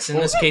 Yes, in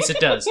this case it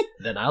does.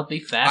 Then I'll be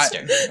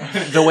faster.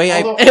 The way I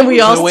And we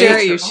all the way- stare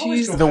at you.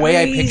 She's the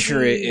way I crazy.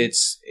 picture it,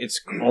 it's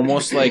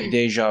almost like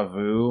deja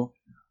vu,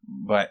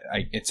 but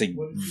it's a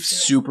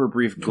super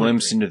brief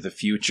glimpse into the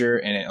future,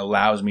 and it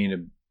allows me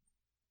to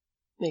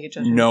Make a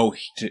judgment.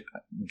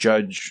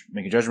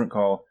 make a judgment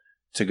call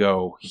to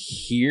go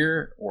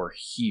here or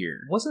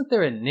here. Wasn't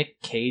there a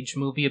Nick Cage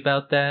movie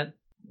about that?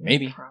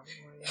 Maybe. Probably.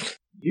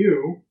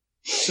 You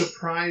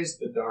surprise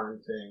the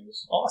darn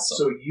things. Awesome.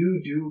 So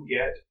you do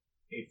get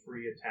a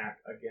free attack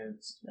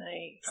against.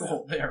 Nice.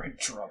 Oh, they're in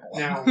trouble.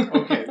 Now,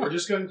 okay, we're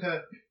just going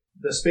to.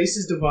 The space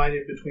is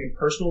divided between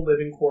personal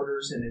living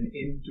quarters and an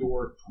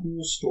indoor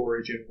tool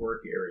storage and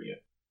work area.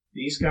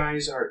 These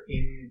guys are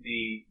in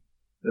the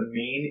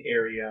main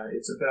area.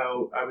 It's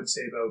about, I would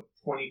say, about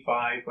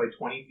 25 by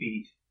 20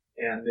 feet,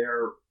 and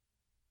they're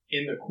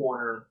in the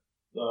corner.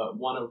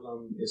 One of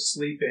them is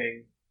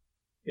sleeping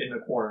in the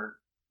corner,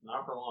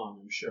 not for long,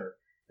 I'm sure,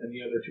 and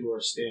the other two are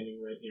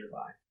standing right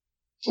nearby.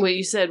 Wait,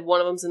 you said one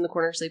of them's in the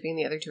corner sleeping,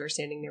 the other two are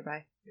standing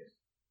nearby? Yes.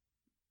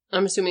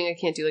 I'm assuming I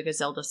can't do like a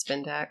Zelda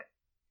spin attack.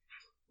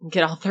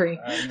 Get all 3.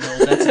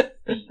 No, that's a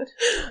feat.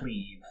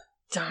 Cleave.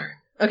 Darn.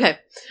 Okay.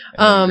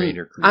 And then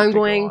Raider Crew I'm to go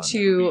going on. It would be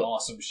to.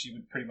 awesome. She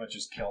would pretty much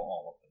just kill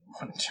all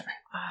of them in one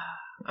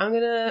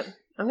turn.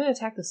 I'm gonna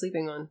attack the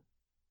sleeping one.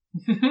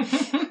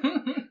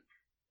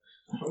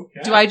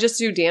 Okay. Do I just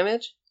do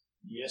damage?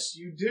 Yes,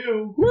 you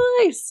do.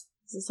 Nice.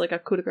 Is this like a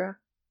coup de grace?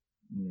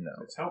 No.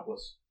 It's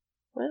helpless.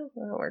 Well,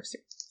 that works too.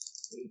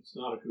 It's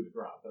not a coup de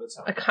grace, but it's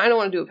I helpless. kind of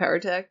want to do a power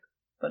attack,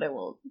 but I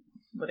won't.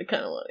 But I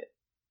kind of want it.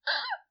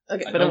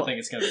 Okay, I but I don't won't. think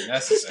it's going to be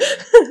necessary.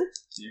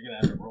 So you're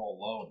going to have to roll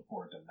low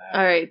for it to matter.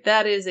 All right,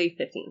 that is a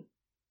 15.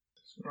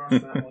 Cross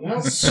that one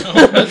out. So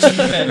much for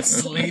that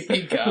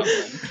sleepy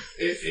goblin.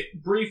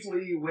 It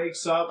briefly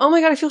wakes up. Oh my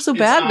god, I feel so its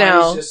bad eyes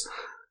now. Just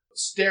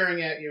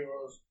staring at you.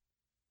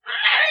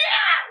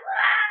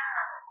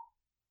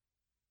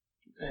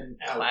 And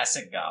out.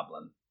 Classic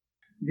goblin.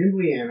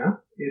 Nimbliana,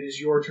 it is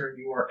your turn.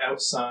 You are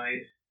outside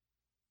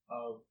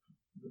of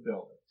the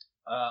building.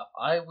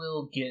 I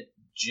will get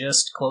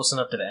just close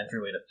enough to the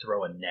entryway to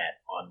throw a net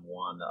on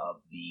one of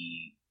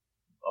the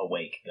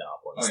awake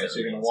goblins. Okay, that so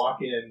you're going remains. to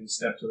walk in and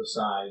step to the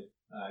side.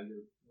 You're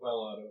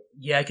well out of...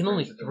 Yeah, I can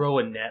only throw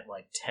a net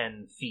like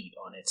 10 feet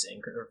on its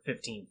or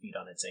 15 feet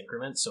on its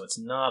increment, so it's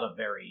not a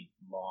very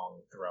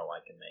long throw I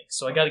can make.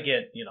 So I got to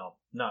get,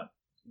 not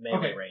melee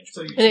Okay, range.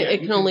 so for you- And Yeah,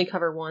 it you can only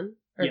cover one?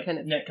 Or yeah, can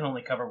it? net can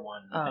only cover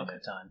one Oh, thing okay.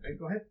 at a time. Okay,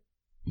 go ahead.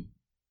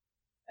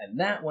 And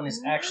that one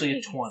is actually a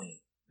Nice.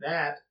 20.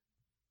 That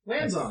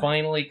lands on it.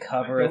 Finally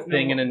cover I a don't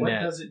thing know in a what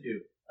net. does it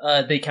do?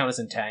 They count as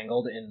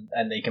entangled,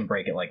 and they can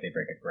break it like they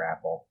break a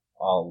grapple.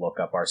 I'll look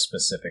up our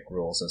specific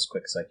rules as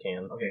quick as I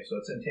can. Okay, so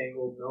it's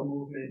entangled, no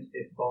movement.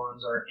 If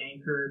bonds are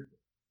anchored,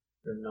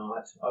 they're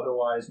not.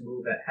 Otherwise,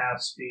 move at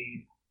half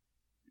speed.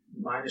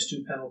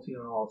 -2 penalty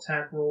on all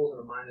attack rolls,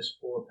 and a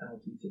 -4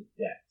 penalty to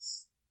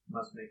dex.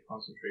 Must make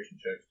concentration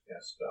checks to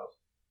cast spells.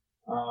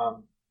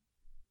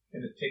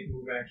 Can it take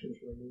move actions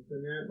to remove the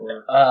net,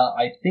 or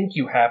I think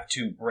you have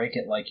to break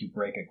it like you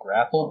break a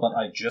grapple, but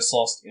I just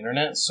lost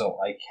internet, so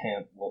I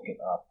can't look it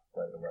up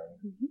right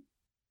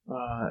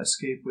away.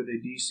 escape with a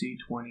DC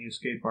 20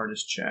 escape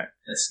artist check?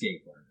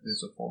 Escape.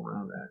 It's a full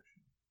round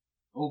action.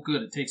 Oh,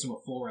 good. It takes them a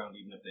full round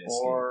even if they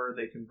escape. Or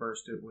they can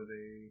burst it with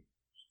a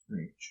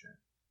strength check.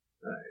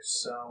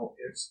 Nice. So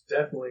it's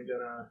definitely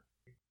gonna.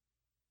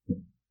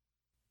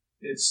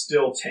 It's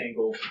still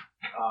tangled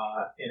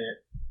in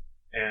it,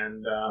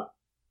 and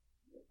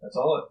that's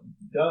all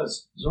it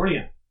does.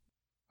 Zornia,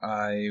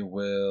 I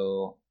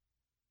will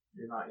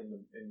you're not in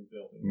the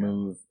building. yet.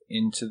 move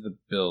into the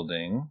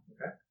building.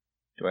 Okay.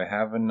 Do I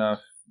have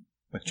enough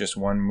with just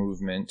one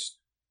movement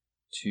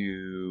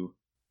to...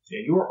 Yeah,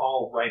 you were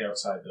all right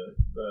outside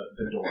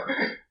the door.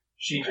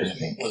 She just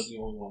was the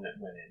only one that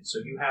went in, so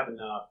you have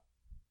enough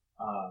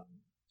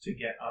to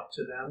get up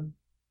to them.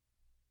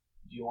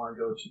 Do you want to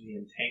go to the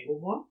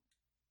entangled one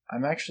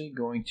I'm actually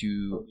going or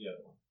to the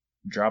other one?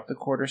 drop the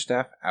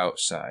quarterstaff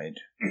outside,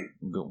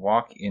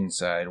 walk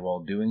inside. While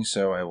doing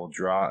so, I will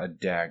draw a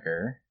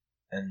dagger,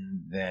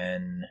 and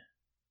then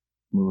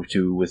move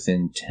to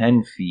within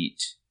 10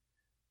 feet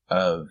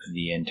of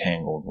the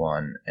entangled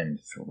one and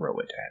throw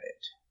it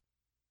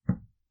at it.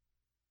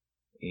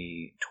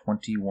 A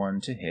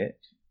 21 to hit.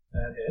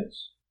 That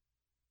hits.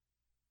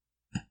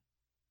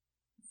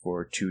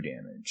 For 2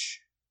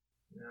 damage.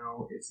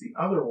 Now it's the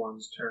other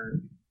one's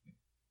turn,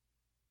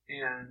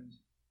 and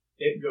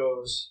it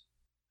goes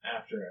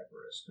after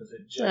Everest because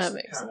it just That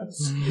makes kind of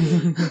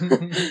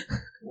sense.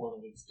 one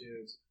of its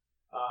dudes.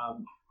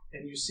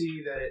 And you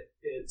see that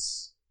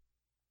it's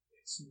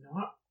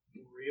not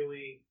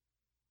really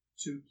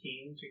too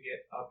keen to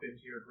get up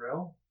into your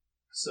grill,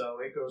 so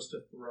it goes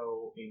to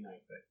throw a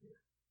knife at you,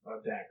 a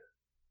dagger.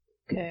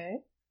 Okay.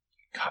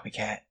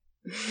 Copycat.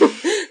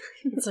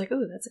 It's like,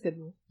 oh, that's a good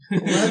one.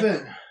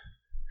 11.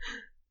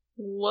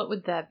 What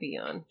would that be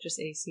on? Just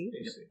AC?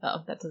 AC.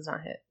 Oh, that does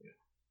not hit. Yeah.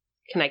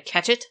 Can I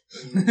catch it?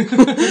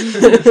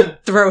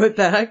 Throw it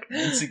back?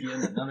 Once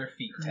again, another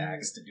feat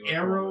tax to do a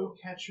Arrow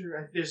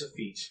catcher. There's a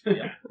feat.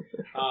 Yeah.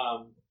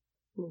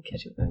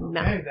 Catch it with a Okay,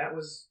 knife. that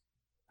was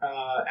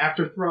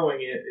after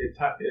throwing it. It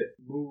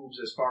moves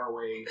as far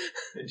away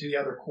into the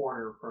other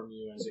corner from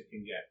you as it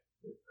can get.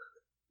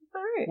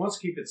 All right. It wants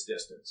to keep its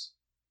distance.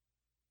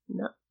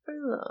 Not for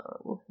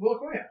long.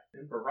 Wilcoya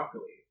and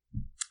Broccoli.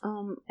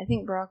 I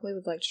think Broccoli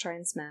would like to try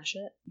and smash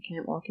it. You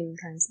can't walk in and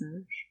try and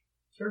smash.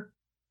 Sure.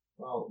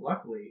 Well,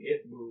 luckily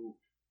it moved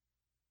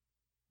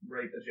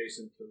right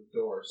adjacent to the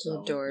door. To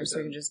the door, so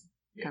you can just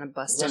kind of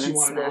bust in Unless and you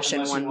wanna go- smash in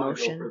unless you one wanna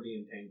motion. Go for the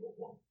entangled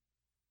one.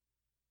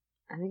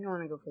 I think I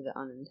want to go for the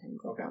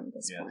unentangled Okay. one at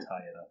this Yeah, point. tie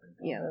it up and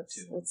Yeah,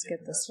 two let's and get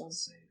the this rest one.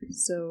 is safe.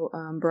 So,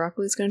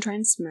 Broccoli's going to try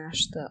and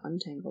smash the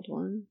untangled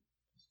one.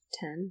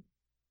 10.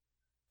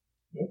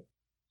 Yep.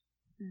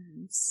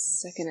 And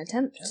second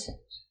attempt.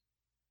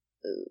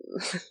 Ooh.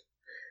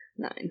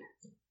 9.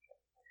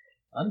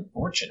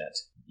 Unfortunate.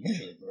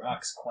 Usually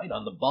Brock's quite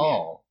on the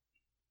ball.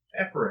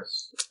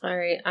 Everest. All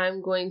right,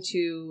 I'm going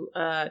to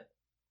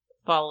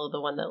follow the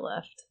one that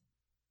left.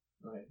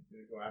 Alright,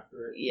 you're going to go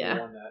after it. Yeah.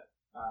 The one that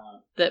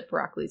That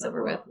Broccoli's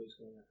over with. Broccoli's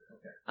going after.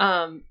 Okay.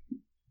 Um,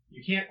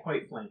 You can't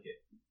quite flank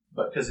it,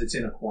 but because it's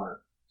in a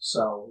corner,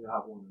 so you'll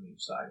have one on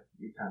each side.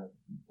 You kind of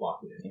block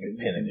it in. You can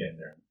pin it in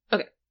there.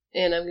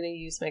 and I'm going to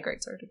use my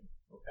greatsword.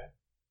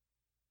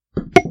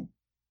 Okay.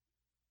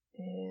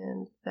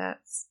 And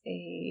that's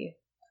a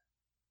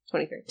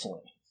 23.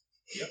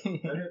 Yep,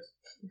 that is.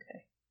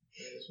 Okay.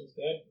 This one's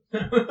dead.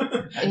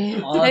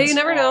 And Hey, you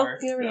never know.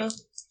 odds You never yeah. know.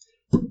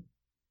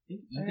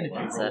 Even Alright, if you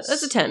what's roll that?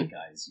 That's a 10.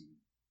 guys, you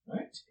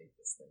Right. take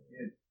this thing.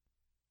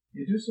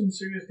 You do some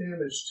serious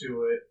damage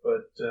to it,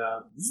 but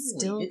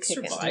Still it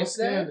kicking. still survives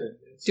that? standing.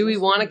 It's Do we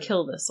still want to standing.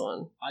 kill this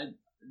one?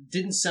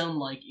 Didn't sound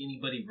like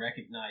anybody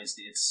recognized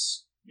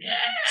its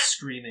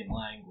screaming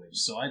language,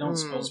 so I don't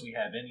suppose we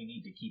have any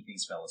need to keep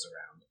these fellas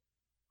around.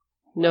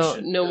 No,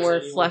 Does no anyone more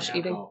have flesh goblin?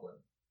 eating.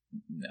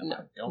 No,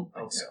 I don't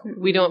think so.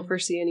 We don't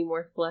foresee any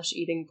more flesh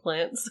eating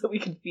plants that we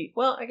can feed.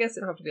 Well, I guess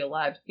they don't have to be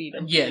alive to feed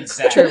them. Yeah,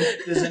 exactly.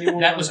 Does anyone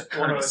That was a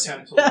want to courtesy.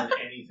 attempt to learn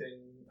anything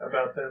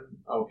about them?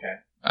 Okay.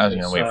 I was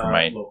going to It's, wait for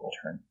my local.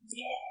 turn.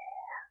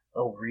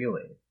 Oh,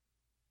 really?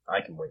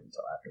 I can wait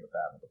until after the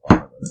battle to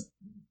bother with it.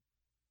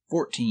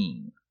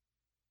 14.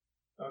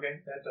 Okay,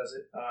 that does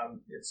it.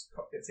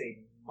 It's a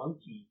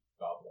monkey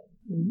goblin,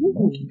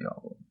 Monkey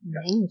goblin.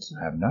 Thank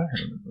I have not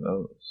heard of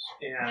those.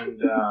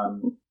 and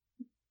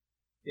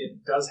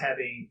it does have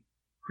a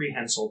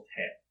prehensile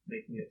tail,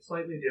 making it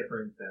slightly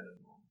different than a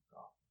normal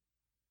goblin.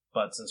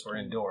 But since we're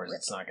indoors,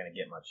 it's not going to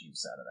get much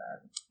use out of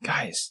that.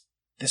 Guys,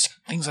 this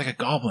thing's like a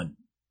goblin,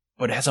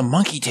 but it has a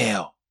monkey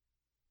tail.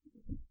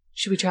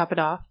 Should we chop it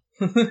off?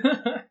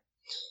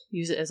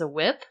 Use it as a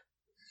whip?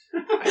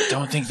 I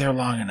don't think they're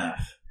long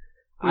enough.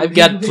 I've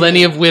got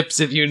plenty of whips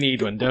if you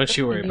need one. Don't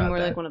you worry It'd be about more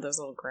that. like one of those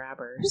little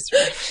grabbers.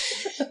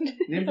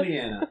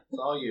 Nimbliana, it's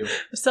all you.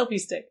 A selfie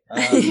stick.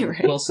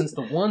 Right. Well, since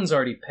the one's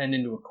already penned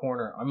into a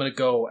corner, I'm going to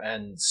go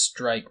and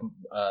strike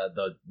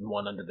the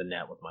one under the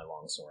net with my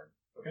longsword.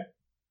 Okay.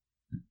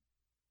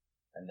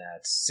 And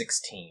that's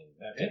 16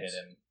 That to hits.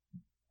 hit him.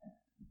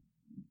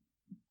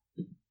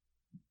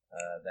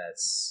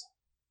 That's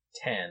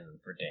 10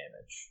 for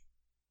damage.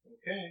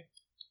 Okay.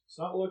 It's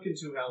not looking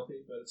too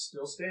healthy, but it's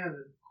still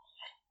standing.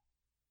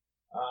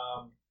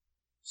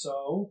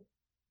 So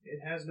it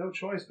has no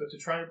choice but to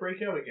try to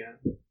break out again.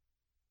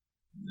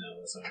 No,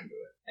 that's not gonna do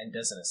it. And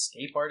does an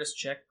escape artist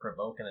check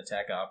provoke an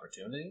attack of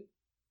opportunity?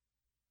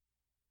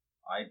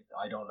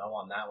 I don't know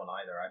on that one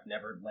either. I've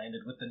never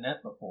landed with the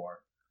net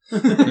before.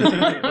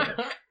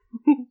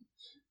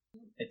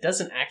 It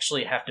doesn't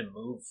actually have to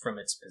move from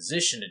its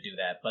position to do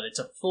that, but it's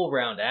a full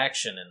round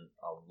action, and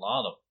a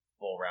lot of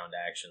full round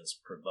actions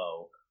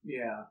provoke.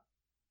 Yeah,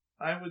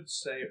 I would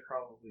say it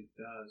probably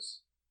does.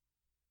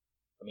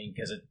 I mean,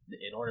 because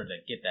in order to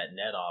get that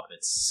net off,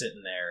 it's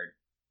sitting there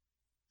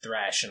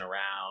thrashing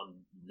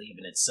around,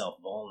 leaving itself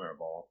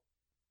vulnerable.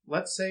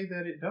 Let's say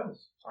that it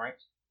does. All right.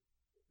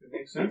 It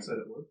makes sense that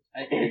it would.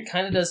 It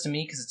kind of does to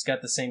me because it's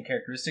got the same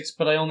characteristics,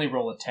 but I only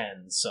roll a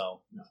 10,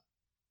 so... No.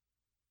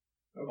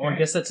 Okay. Or I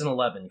guess that's an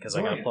 11 because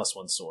I got a Zornia.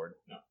 +1 sword.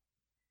 No.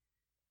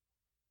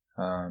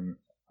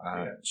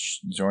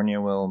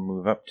 Zornia will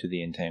move up to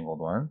the entangled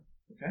one.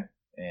 Okay.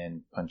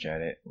 And punch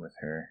at it with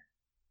her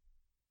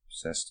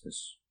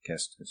Cestus.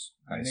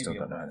 I Maybe still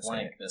don't know I'll how to say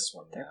flank it. this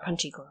one They're now.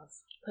 punchy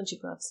gloves. Punchy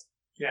gloves.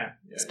 Yeah.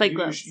 Spike you,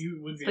 gloves. You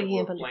would be Spiky able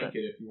and to punchy flank glove.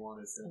 it if you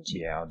wanted to.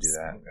 Yeah, I'll do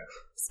that. Okay.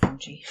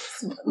 Spongy.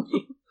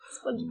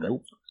 Spongy.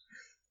 Nope.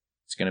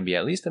 It's going to be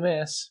at least a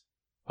miss.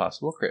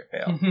 Possible crit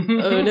fail.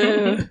 Oh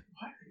no. What?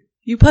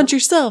 You punch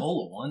yourself.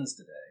 Full of ones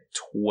today.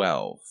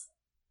 12.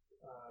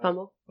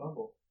 Fumble.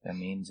 Fumble. That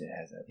means it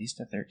has at least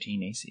a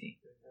 13 AC.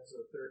 It has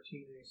a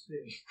 13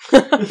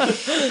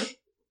 AC.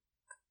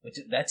 Which,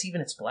 that's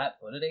even its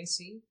flat-footed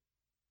AC?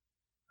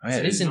 Oh, So yeah,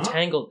 it is it's not.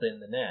 entangled in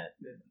the net.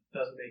 It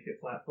doesn't make it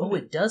flat. Oh,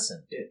 it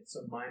doesn't. It's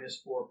a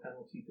 -4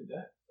 penalty to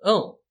death.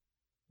 Oh.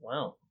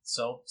 Wow.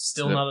 So,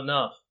 still So- not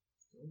enough.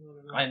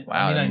 I Wow, mean,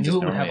 I that knew it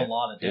means would have a it's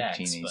lot of normally decks,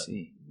 15 but...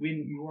 AC.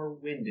 When you are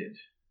winded,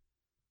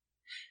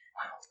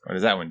 What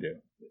does that one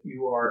do?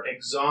 you are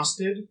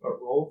exhausted,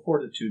 but roll a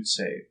fortitude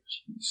save.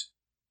 Jeez.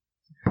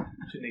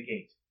 To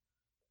negate.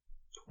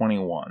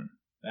 21.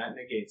 That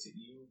negates it.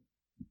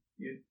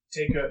 You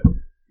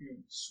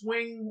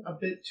swing a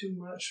bit too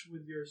much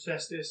with your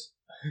cestus,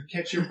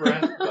 catch your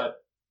breath,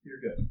 but you're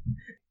good.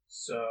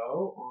 So,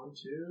 on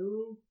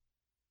to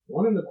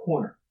one in the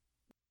corner.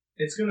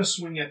 It's going to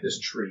swing at this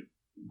tree.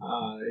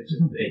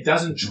 It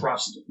doesn't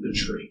trust the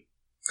tree.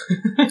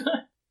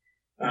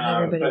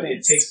 Everybody but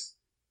does. it takes,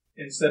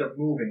 instead of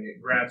moving,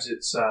 it grabs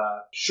its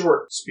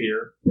short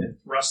spear and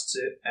thrusts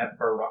it at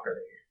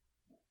Barakali.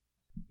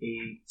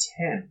 A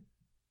 10.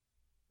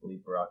 I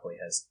believe Broccoli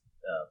has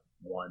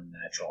 1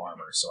 natural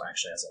armor, so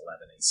actually has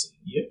 11 AC.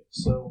 Yep,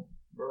 so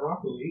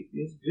Barakali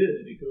is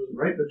good. It goes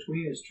right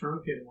between his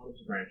trunk and one of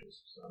his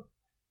branches. So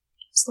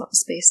There's a lot of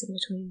space in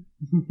between.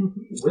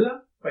 with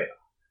a fail.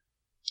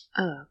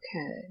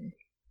 Okay.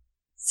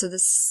 So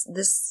this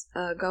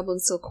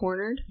goblin's still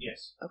cornered?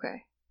 Yes.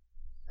 Okay.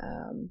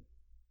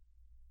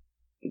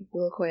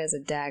 Wilcoy has a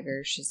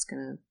dagger. She's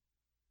gonna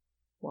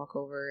walk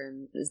over,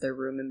 and is there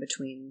room in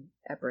between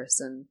Epirus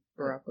and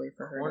Broccoli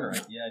for her? Corner.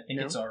 to- Yeah, I think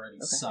No? it's already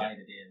Okay.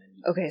 sided in.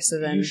 And Okay, so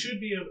then. You should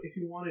be able, if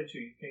you wanted to,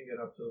 you can get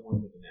up to the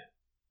one with the net.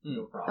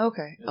 No problem.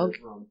 Okay, And I'll,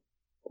 there's room.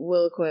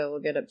 Wilcoy will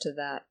get up to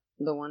that,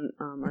 the one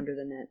under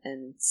the net,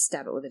 and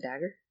stab it with a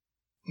dagger.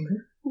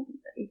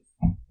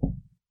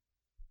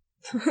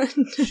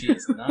 She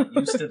is not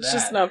used to that.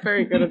 She's not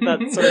very good at that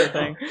sort of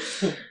thing.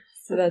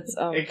 So that's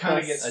It kind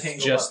of plus- gets That's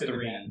tangled just up in the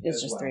 3. net It's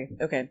as just well. 3.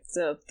 Okay,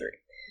 so 3.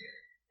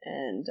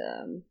 And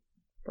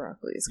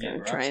Broccoli's Yeah, gonna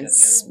Brock's try and got the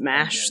other one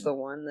smash plugged in. the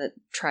one that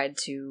tried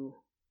to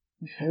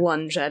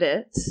lunge at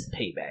it.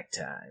 Payback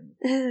time.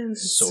 And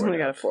it's Sort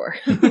only of. got a 4.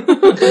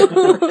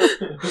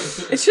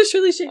 It's just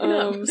really shaken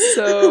up.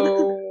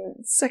 So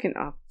second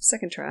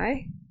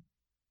try.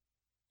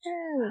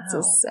 And it's Wow.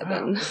 a 7.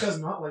 Wow, it does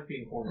not like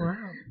being cornered.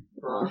 Wow.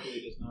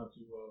 Broccoli does not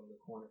do well in the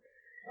corner.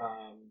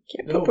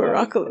 Can't no put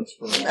broccoli.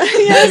 but for-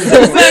 Yes,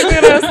 exactly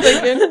what I was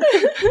thinking.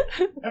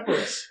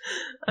 Epirus.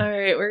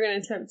 Alright, we're gonna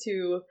attempt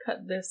to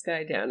cut this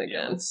guy down Yeah,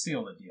 again. let's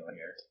seal the deal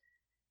here.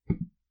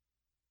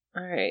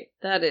 Alright,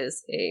 that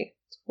is a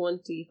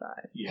 25.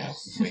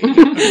 Yes.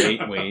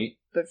 Wait.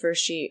 But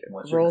first she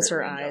What's your rolls crit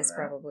her range on eyes that?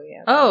 probably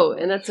at Oh,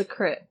 and that's a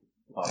crit.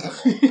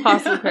 Possible.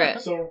 Possible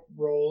crit. So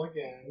roll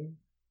again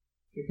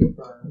to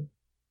confirm.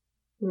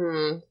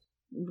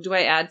 Do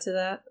I add to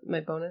that, my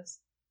bonus?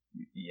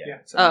 Yeah.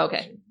 Oh,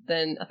 okay.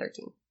 Then a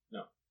 13.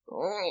 No.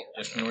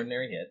 Just an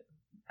ordinary hit.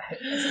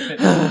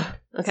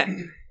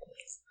 Okay.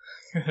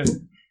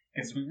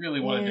 Because we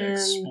really wanted to And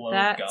explode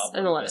that's goblin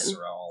an 11.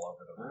 viscera all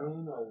over the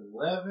room.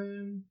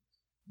 11.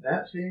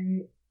 That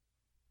thing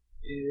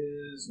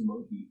is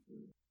monkey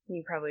food.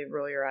 You probably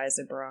roll your eyes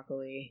at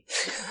broccoli.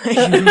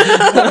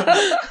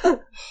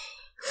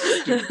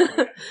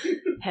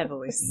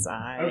 Heavily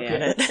sigh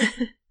at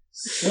it.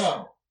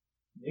 So,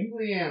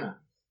 Ningliana.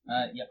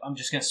 Yep, I'm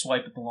just going to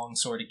swipe at the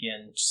longsword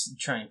again, just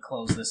try and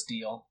close this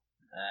deal.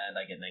 And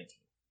I get 19.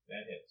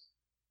 That hits.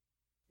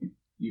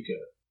 You kill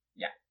it.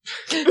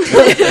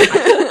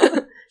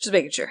 Just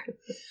making sure. What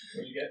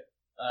do you get?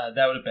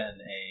 That would have been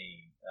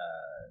a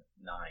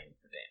 9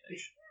 for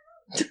damage.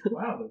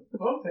 Wow, they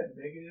both had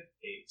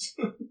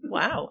 -8.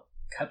 Wow.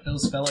 Cut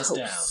those fellas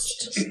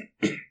Toast.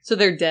 down. So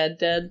they're dead?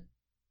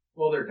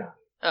 Well, they're dying.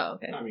 Oh,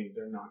 okay. I mean,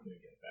 they're not going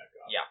to get back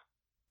up. Yeah.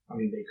 I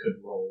mean, they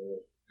could roll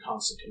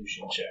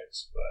constitution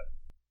checks, but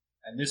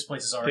And this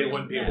place is already They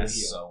wouldn't a be able to mess,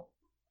 heal. so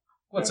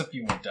what's a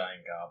few more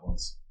dying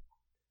goblins?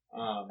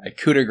 I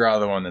coup de grace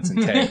the one that's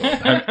entangled.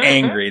 I'm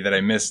angry that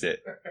I missed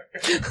it.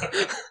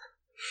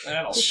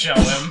 That'll show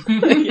him.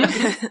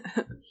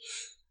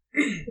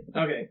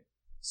 Okay,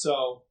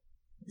 so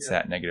It's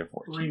that -14.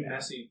 3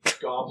 messy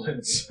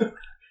goblins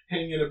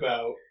hanging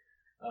about.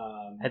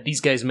 Had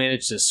these guys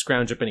managed to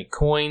scrounge up any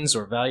coins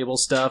or valuable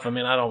stuff? I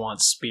mean, I don't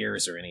want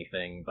spears or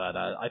anything, but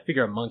I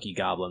figure a monkey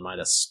goblin might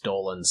have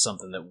stolen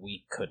something that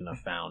we couldn't have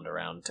found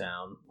around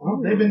town.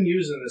 Well, they've been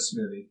using this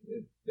smithy.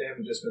 They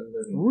haven't just been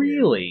living here.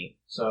 Really?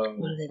 So,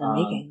 What have they been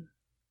making?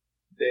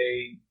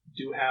 they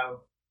do have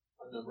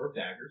a number of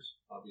daggers.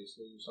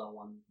 Obviously, you saw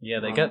one. Yeah,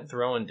 they got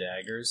throwing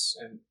daggers.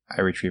 And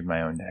I retrieved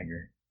my own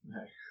dagger.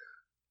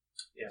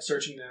 yeah,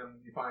 searching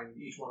them, you find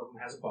each one of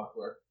them has a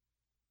buckler.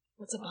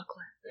 What's a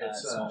buckler?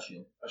 It's Small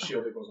shield. a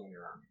shield that goes on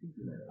your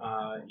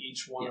arm.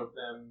 Each one of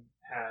them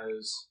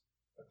has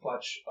a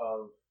clutch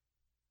of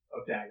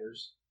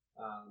daggers.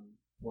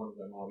 One of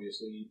them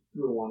obviously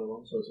threw one of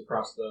them, so it's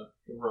across the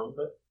room,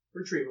 but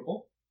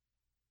retrievable.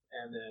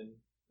 And then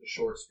the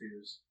short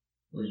spears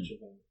for each of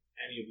them.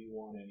 Any of you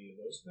want any of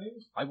those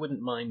things? I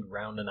wouldn't mind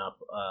rounding up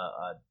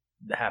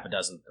half a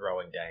dozen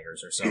throwing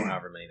daggers or so,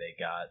 however many they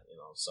got.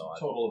 So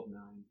Total of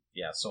 9.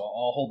 yeah. So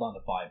I'll hold on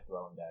to 5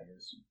 throwing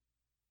daggers.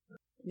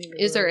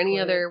 Maybe Is there any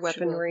Roy other should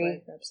weaponry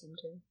Roy grab some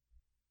too?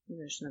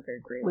 Maybe she's not very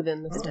great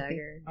within the with city?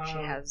 dagger. She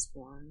has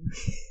one.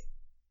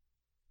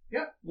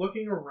 Yeah,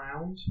 looking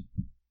around,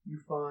 you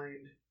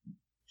find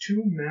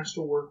 2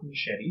 masterwork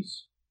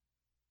machetes.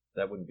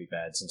 That wouldn't be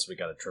bad since we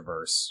got to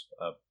traverse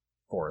a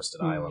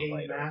forested island A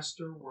later.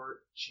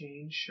 masterwork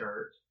chain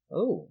shirt,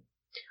 Oh,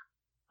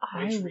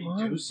 I which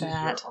want reduces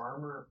that. your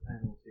armor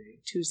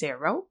penalty. To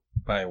 0?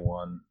 By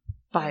 1.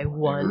 By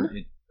 1?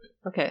 It-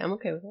 Okay, I'm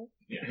okay with that.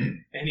 Yeah,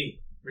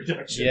 any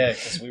reduction. yeah,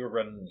 because we were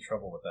running into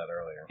trouble with that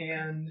earlier.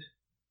 And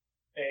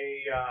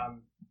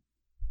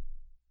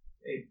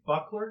a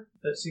buckler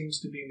that seems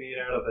to be made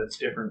out of a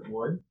different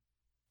wood.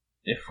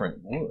 Different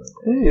wood.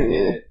 And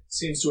it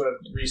seems to have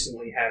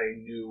recently had a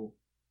new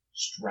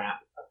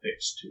strap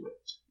affixed to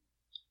it.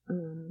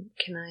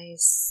 Can I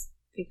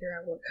figure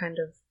out what kind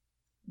of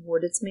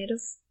wood it's made of?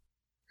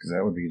 Because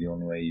that would be the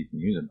only way you can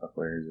use a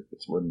buckler is if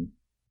it's wooden.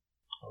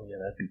 Oh yeah,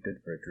 that'd be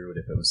good for a druid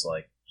if it was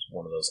like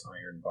one of those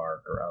iron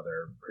bark or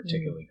other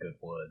particularly good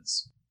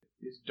woods.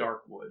 It's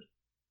dark wood.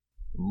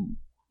 Ooh.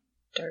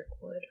 Dark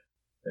wood.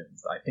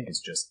 I think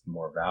it's just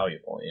more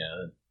valuable.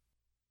 Yeah.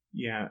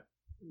 Yeah,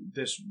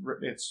 it's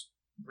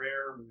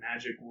rare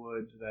magic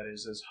wood that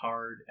is as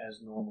hard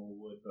as normal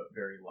wood, but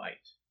very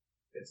light.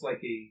 It's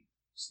like a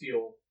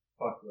steel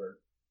buckler,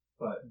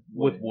 but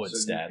With wooden, wood so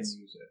you stats.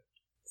 can use it.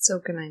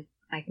 So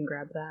I can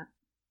grab that.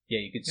 Yeah,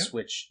 you could Yep.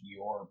 switch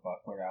your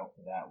buckler out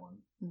for that one.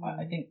 Mm-hmm.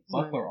 I think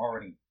buckler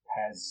already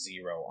has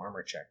 0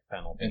 armor check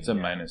penalty. It's a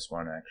Yeah.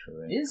 -1,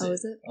 actually. Is Oh, it?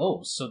 is it?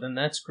 Oh, so then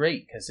that's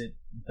great because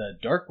the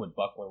Darkwood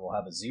buckler will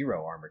have a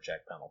 0 armor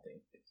check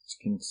penalty.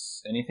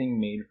 Anything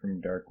made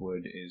from dark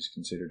wood is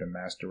considered a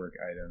masterwork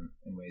item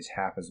and weighs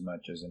half as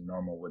much as a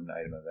normal wooden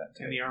item of that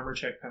type. And the armor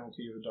check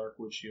penalty of a dark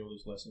wood shield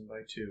is lessened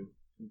by 2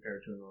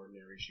 compared to an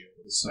ordinary shield.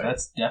 So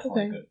that's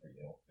definitely Okay. good for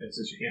you. And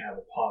since you can't have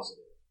a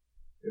positive,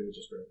 it would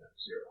just bring it down to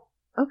 0.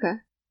 Okay.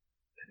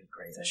 That'd be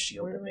great. So A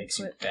shield where that do I makes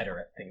you put- better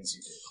at things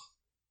you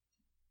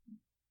do.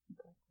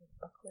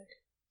 Buckler.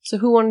 So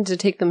who wanted to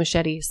take the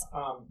machetes?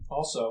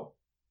 Also,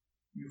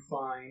 you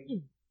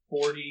find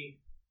 40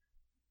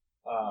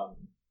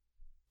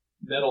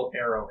 metal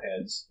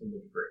arrowheads in the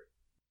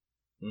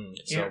debris.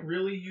 So, Can't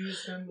really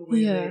use them the way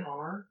Yeah. they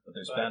are. but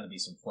there's bound to be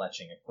some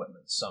fletching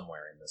equipment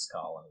somewhere in this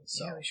colony.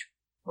 So Yeah, we should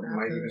You grab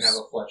might even those. have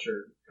a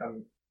Fletcher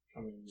coming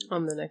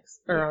On the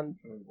next, or on.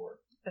 coming board.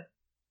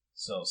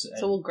 so So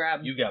we'll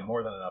grab. you got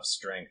more than enough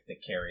strength to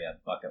carry a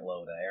bucket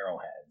load of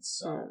arrowheads.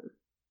 So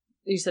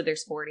You said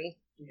there's 40.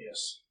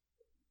 Yes.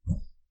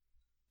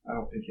 I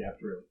don't think you have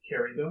to really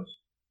carry those.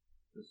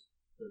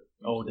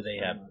 Oh, do they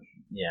have-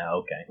 yeah,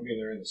 okay. I mean,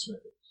 they're in the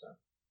smithy, so.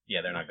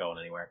 Yeah, they're not going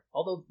anywhere.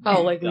 Although,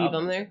 Oh, like leave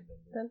them goblins there, have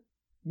been then?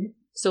 Hmm?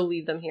 So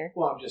leave them here.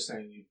 Well, I'm just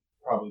saying you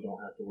probably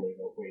don't have to worry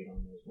about weight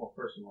on those. Well,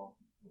 first of all,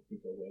 I don't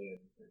think they'll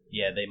weigh anything.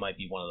 Yeah, they might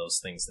be one of those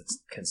things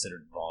that's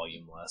considered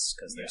volumeless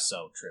because they're Yeah.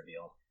 so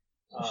trivial.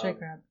 Should I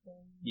grab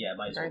them? Yeah,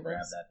 might as well grab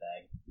Regardless. that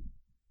bag.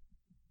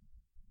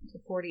 So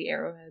 40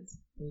 arrowheads.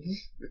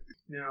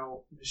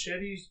 Now,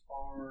 machetes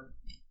are.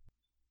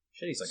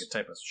 Machete's like a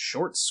type of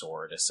short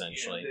sword,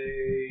 essentially.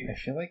 They, I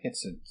feel like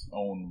it's its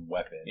own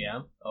weapon.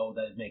 Yeah? Oh,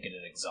 that'd make it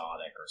an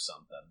exotic or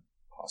something.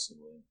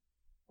 Possibly.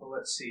 well,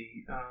 let's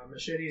see.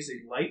 Machete is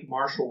a light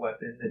martial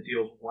weapon that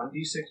deals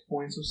 1d6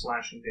 points of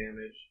slashing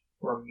damage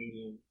for a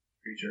medium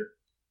creature.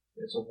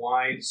 It's a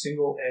wide,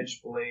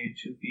 single-edged blade,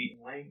 2 feet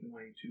in length and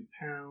weighing 2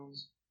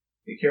 pounds.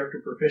 A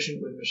character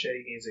proficient with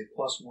machete gains a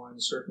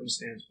 +1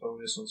 circumstance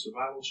bonus on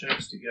survival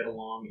checks to get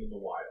along in the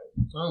wild.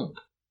 Oh.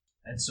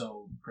 And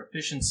so,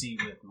 proficiency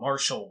with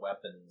martial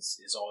weapons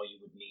is all you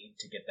would need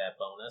to get that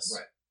bonus?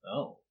 Right.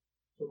 Oh.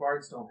 So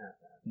bards don't have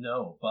that.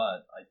 No,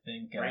 but I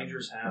think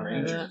Rangers have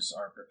Rangers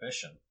are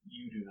proficient.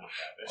 You do not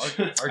have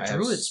it. Are I have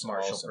druids small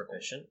martial simple.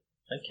 proficient?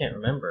 I can't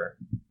remember.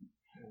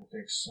 I don't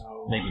think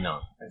so. Maybe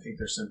not. I think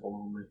they're simple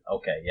only.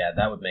 Okay, yeah,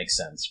 that would make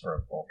sense for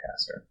a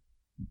fullcaster.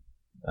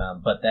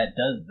 But that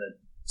does the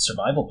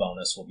survival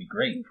bonus will be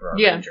great for our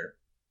Yeah. ranger.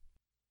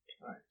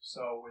 Alright,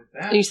 so with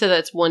that, And you said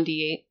that's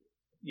 1d8.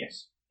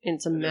 yes. And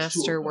it's a And there's 2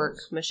 of masterwork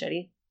those.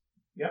 machete.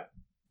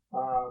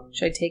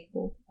 Should I take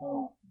both?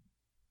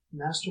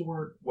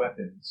 Masterwork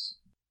weapons.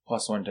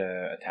 +1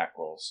 to attack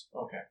rolls.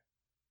 Okay.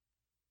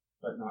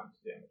 But not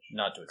to damage.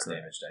 Not to its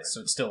damage dice,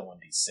 so it's still a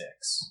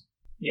 1d6.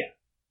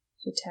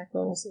 So attack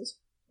bonuses.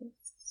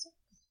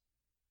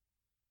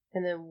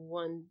 And then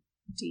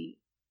 1d.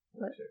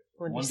 What?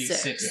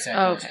 1d6 attack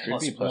Oh, rolls okay.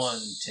 plus Could be 1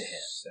 to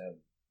hit.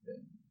 7.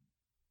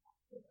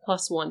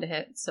 +1 to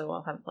hit, so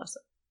I'll have a +1.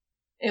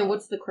 And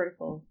what's the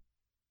critical?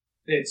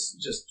 It's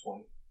just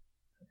 20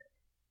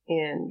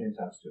 And in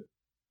times 2.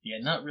 Yeah,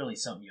 not really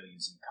something you'll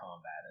use in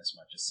combat as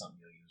much as something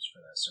you'll use for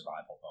the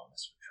survival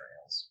bonus for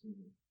trails.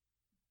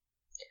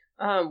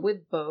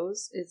 with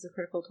bows, is the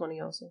critical 20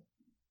 also?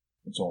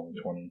 It's only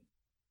 20.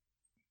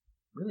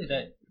 Really,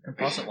 that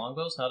composite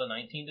longbows not a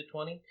 19 to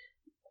 20?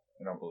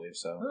 I don't believe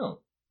so.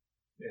 Oh.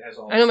 It has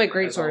all I know my it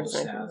has all greatsword's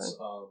the 19, stats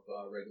of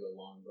regular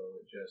longbow.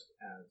 It just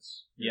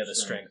adds. Yeah, the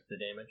strength, the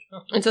damage.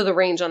 Oh. And so the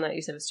range on that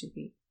you said is 2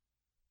 feet.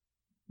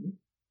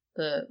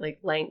 The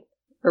length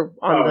or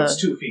on the it's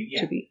 2 feet.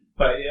 Yeah, 2 feet.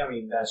 but I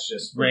mean that's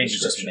just Range is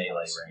just description.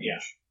 melee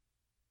range.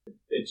 Yeah,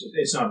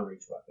 it's not a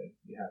reach weapon.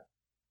 You have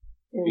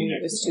And Be it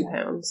next was to 2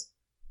 someone. pounds.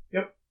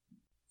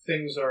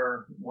 things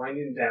are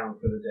winding down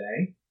for the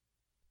day.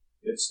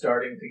 It's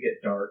starting to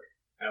get dark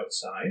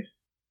outside.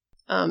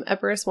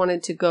 Epirus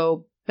wanted to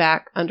go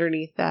back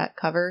underneath that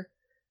cover,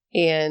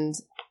 and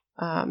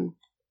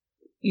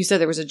you said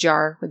there was a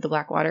jar with the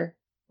black water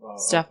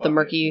stuff, the bucket.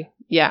 murky.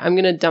 Yeah, I'm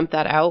gonna dump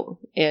that out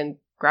and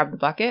grab the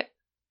bucket.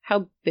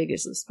 How big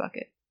is this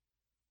bucket?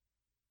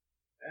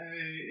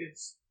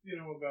 It's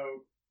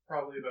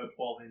probably about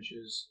 12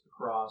 inches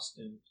across,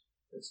 and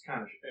it's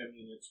kind of. I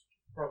mean, it's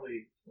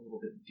probably a little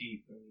bit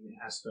deep. I mean,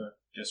 it has to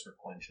Just for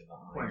quenching the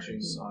quenching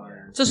irons.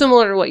 iron. So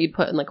similar to what you'd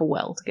put in a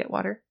well to get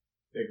water.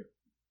 Bigger.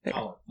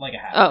 Oh, like a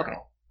half Oh, okay.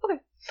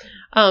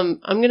 barrel.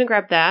 I'm gonna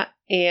grab that.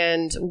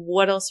 And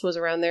what else was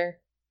around there?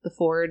 The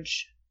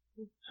forge.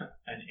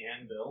 An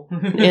anvil.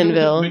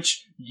 Anvil.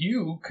 Which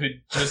you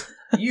could just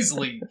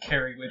easily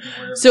carry with you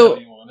wherever So,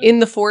 you wanted. In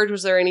the forge,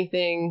 was there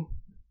anything?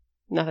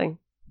 Nothing.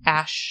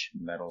 Ash.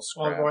 Metal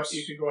Well, scraps.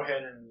 you could go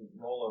ahead and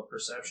roll a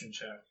perception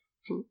check.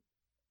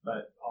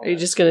 But all Are you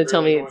that's just gonna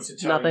tell me really it's going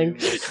to tell nothing?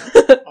 you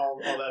is- all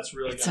that's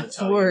really It's going a to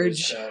tell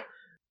forge. you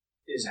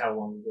is how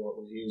long ago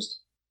it was used.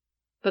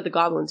 But the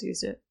goblins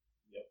used it.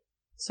 Yep.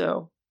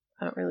 So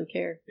I don't really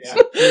care. Yeah.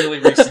 Really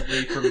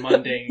recently for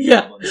mundane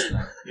Yeah. goblin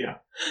stuff. Yeah.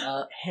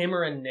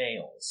 Hammer and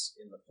nails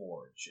in the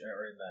forge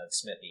or in the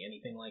smithy,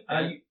 anything like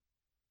that.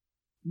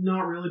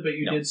 Not really, but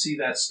you No. did see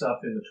that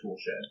stuff in the tool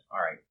shed. All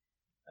right.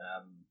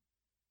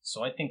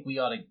 So I think we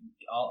ought to.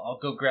 I'll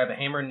go grab a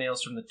hammer and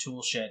nails from the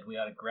tool shed. We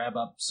ought to grab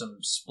up some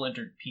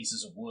splintered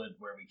pieces of wood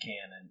where we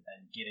can and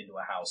get into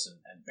a house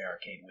and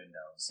barricade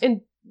windows.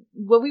 And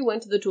when we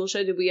went to the tool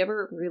shed, did we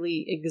ever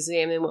really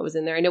examine what was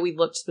in there? I know we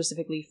looked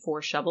specifically for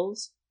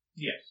shovels,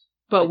 Yes.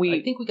 but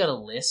I think we got a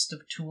list of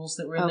tools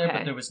that were in there, Okay.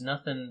 but there was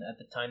nothing at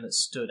the time that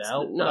stood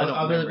out. No, I don't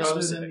other remember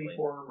than specifically. the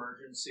for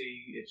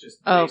emergency, it's just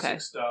Oh, basic okay.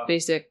 stuff.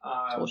 basic. tool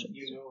Um, sheds.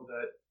 you know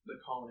that the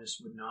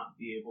colonists would not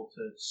be able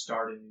to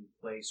start a new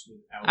place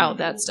without Out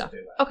the that tools stuff. they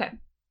left. Okay.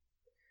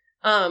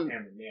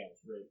 Hammer, nails,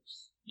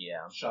 rakes,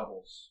 Yeah,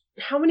 shovels.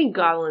 How many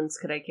goblins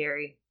could I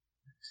carry?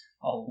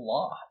 a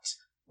lot.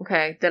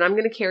 Okay, then I'm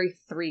gonna carry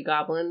 3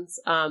 goblins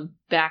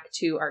back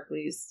to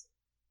Arkley's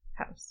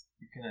house.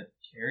 You're gonna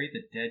carry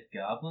the dead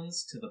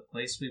goblins to the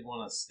place we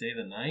want to stay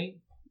the night?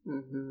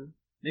 Mm-hmm.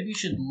 Maybe you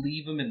should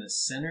leave them in the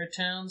center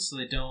town so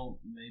they don't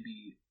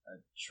maybe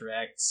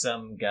attract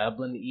some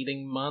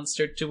goblin-eating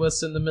monster to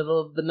us in the middle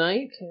of the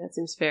night. Okay, that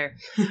seems fair.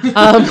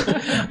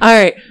 All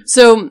right,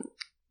 so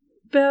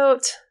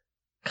about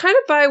kind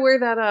of by where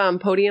that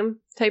podium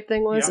type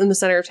thing was Yeah. in the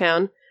center of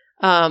town.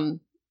 I'm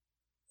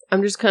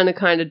just kind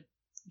of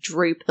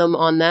drape them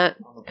on that,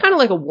 On the kind of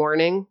like a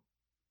warning.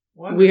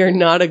 Wonderful. We are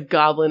not a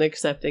goblin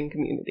accepting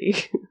community.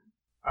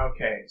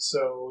 Okay,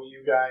 so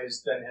you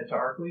guys then head to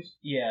Arkley's?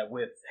 Yeah,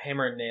 with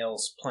hammer and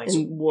nails, planks,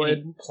 And wood.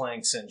 any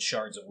planks and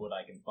shards of wood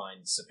I can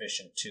find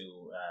sufficient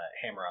to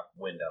hammer up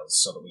windows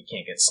so that we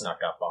can't get snuck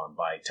up on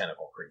by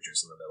tentacle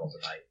creatures in the middle of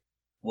the night.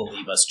 Will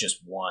leave us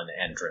just one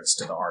entrance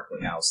to the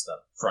Arkley house, the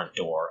front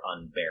door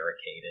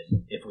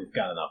unbarricaded, if we've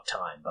got enough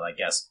time. But I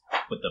guess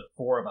with the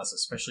 4 of us,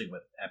 especially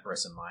with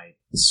Epirus and my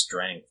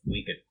strength,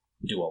 we could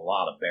do a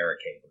lot of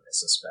barricading, I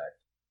suspect.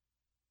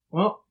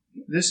 Well,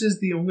 this is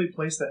the only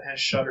place that has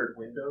shuttered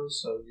windows,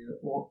 so you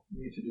won't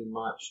need to do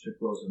much to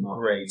close them up.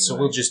 Great. So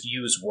anyway. we'll just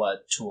use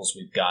what tools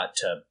we've got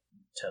to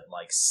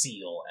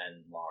seal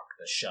and lock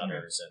the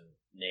shutters and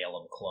nail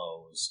them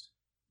closed.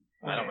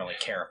 I don't really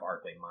care if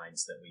Arkley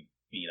minds that we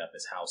beat up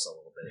his house a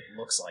little bit. It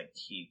looks like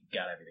he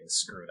got everything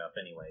screwed up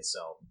anyway,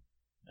 so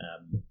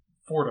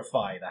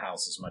fortify the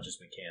house as much as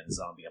we can,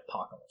 zombie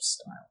apocalypse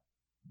style.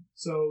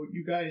 So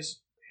you guys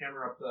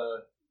hammer up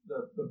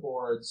the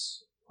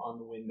boards on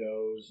the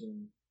windows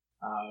and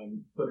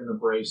put in a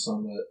brace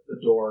on the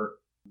door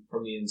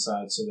from the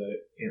inside so that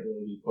it can't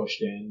really be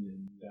pushed in,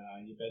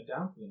 and you bed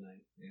down for the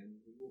night, and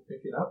we will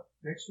pick it up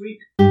next week.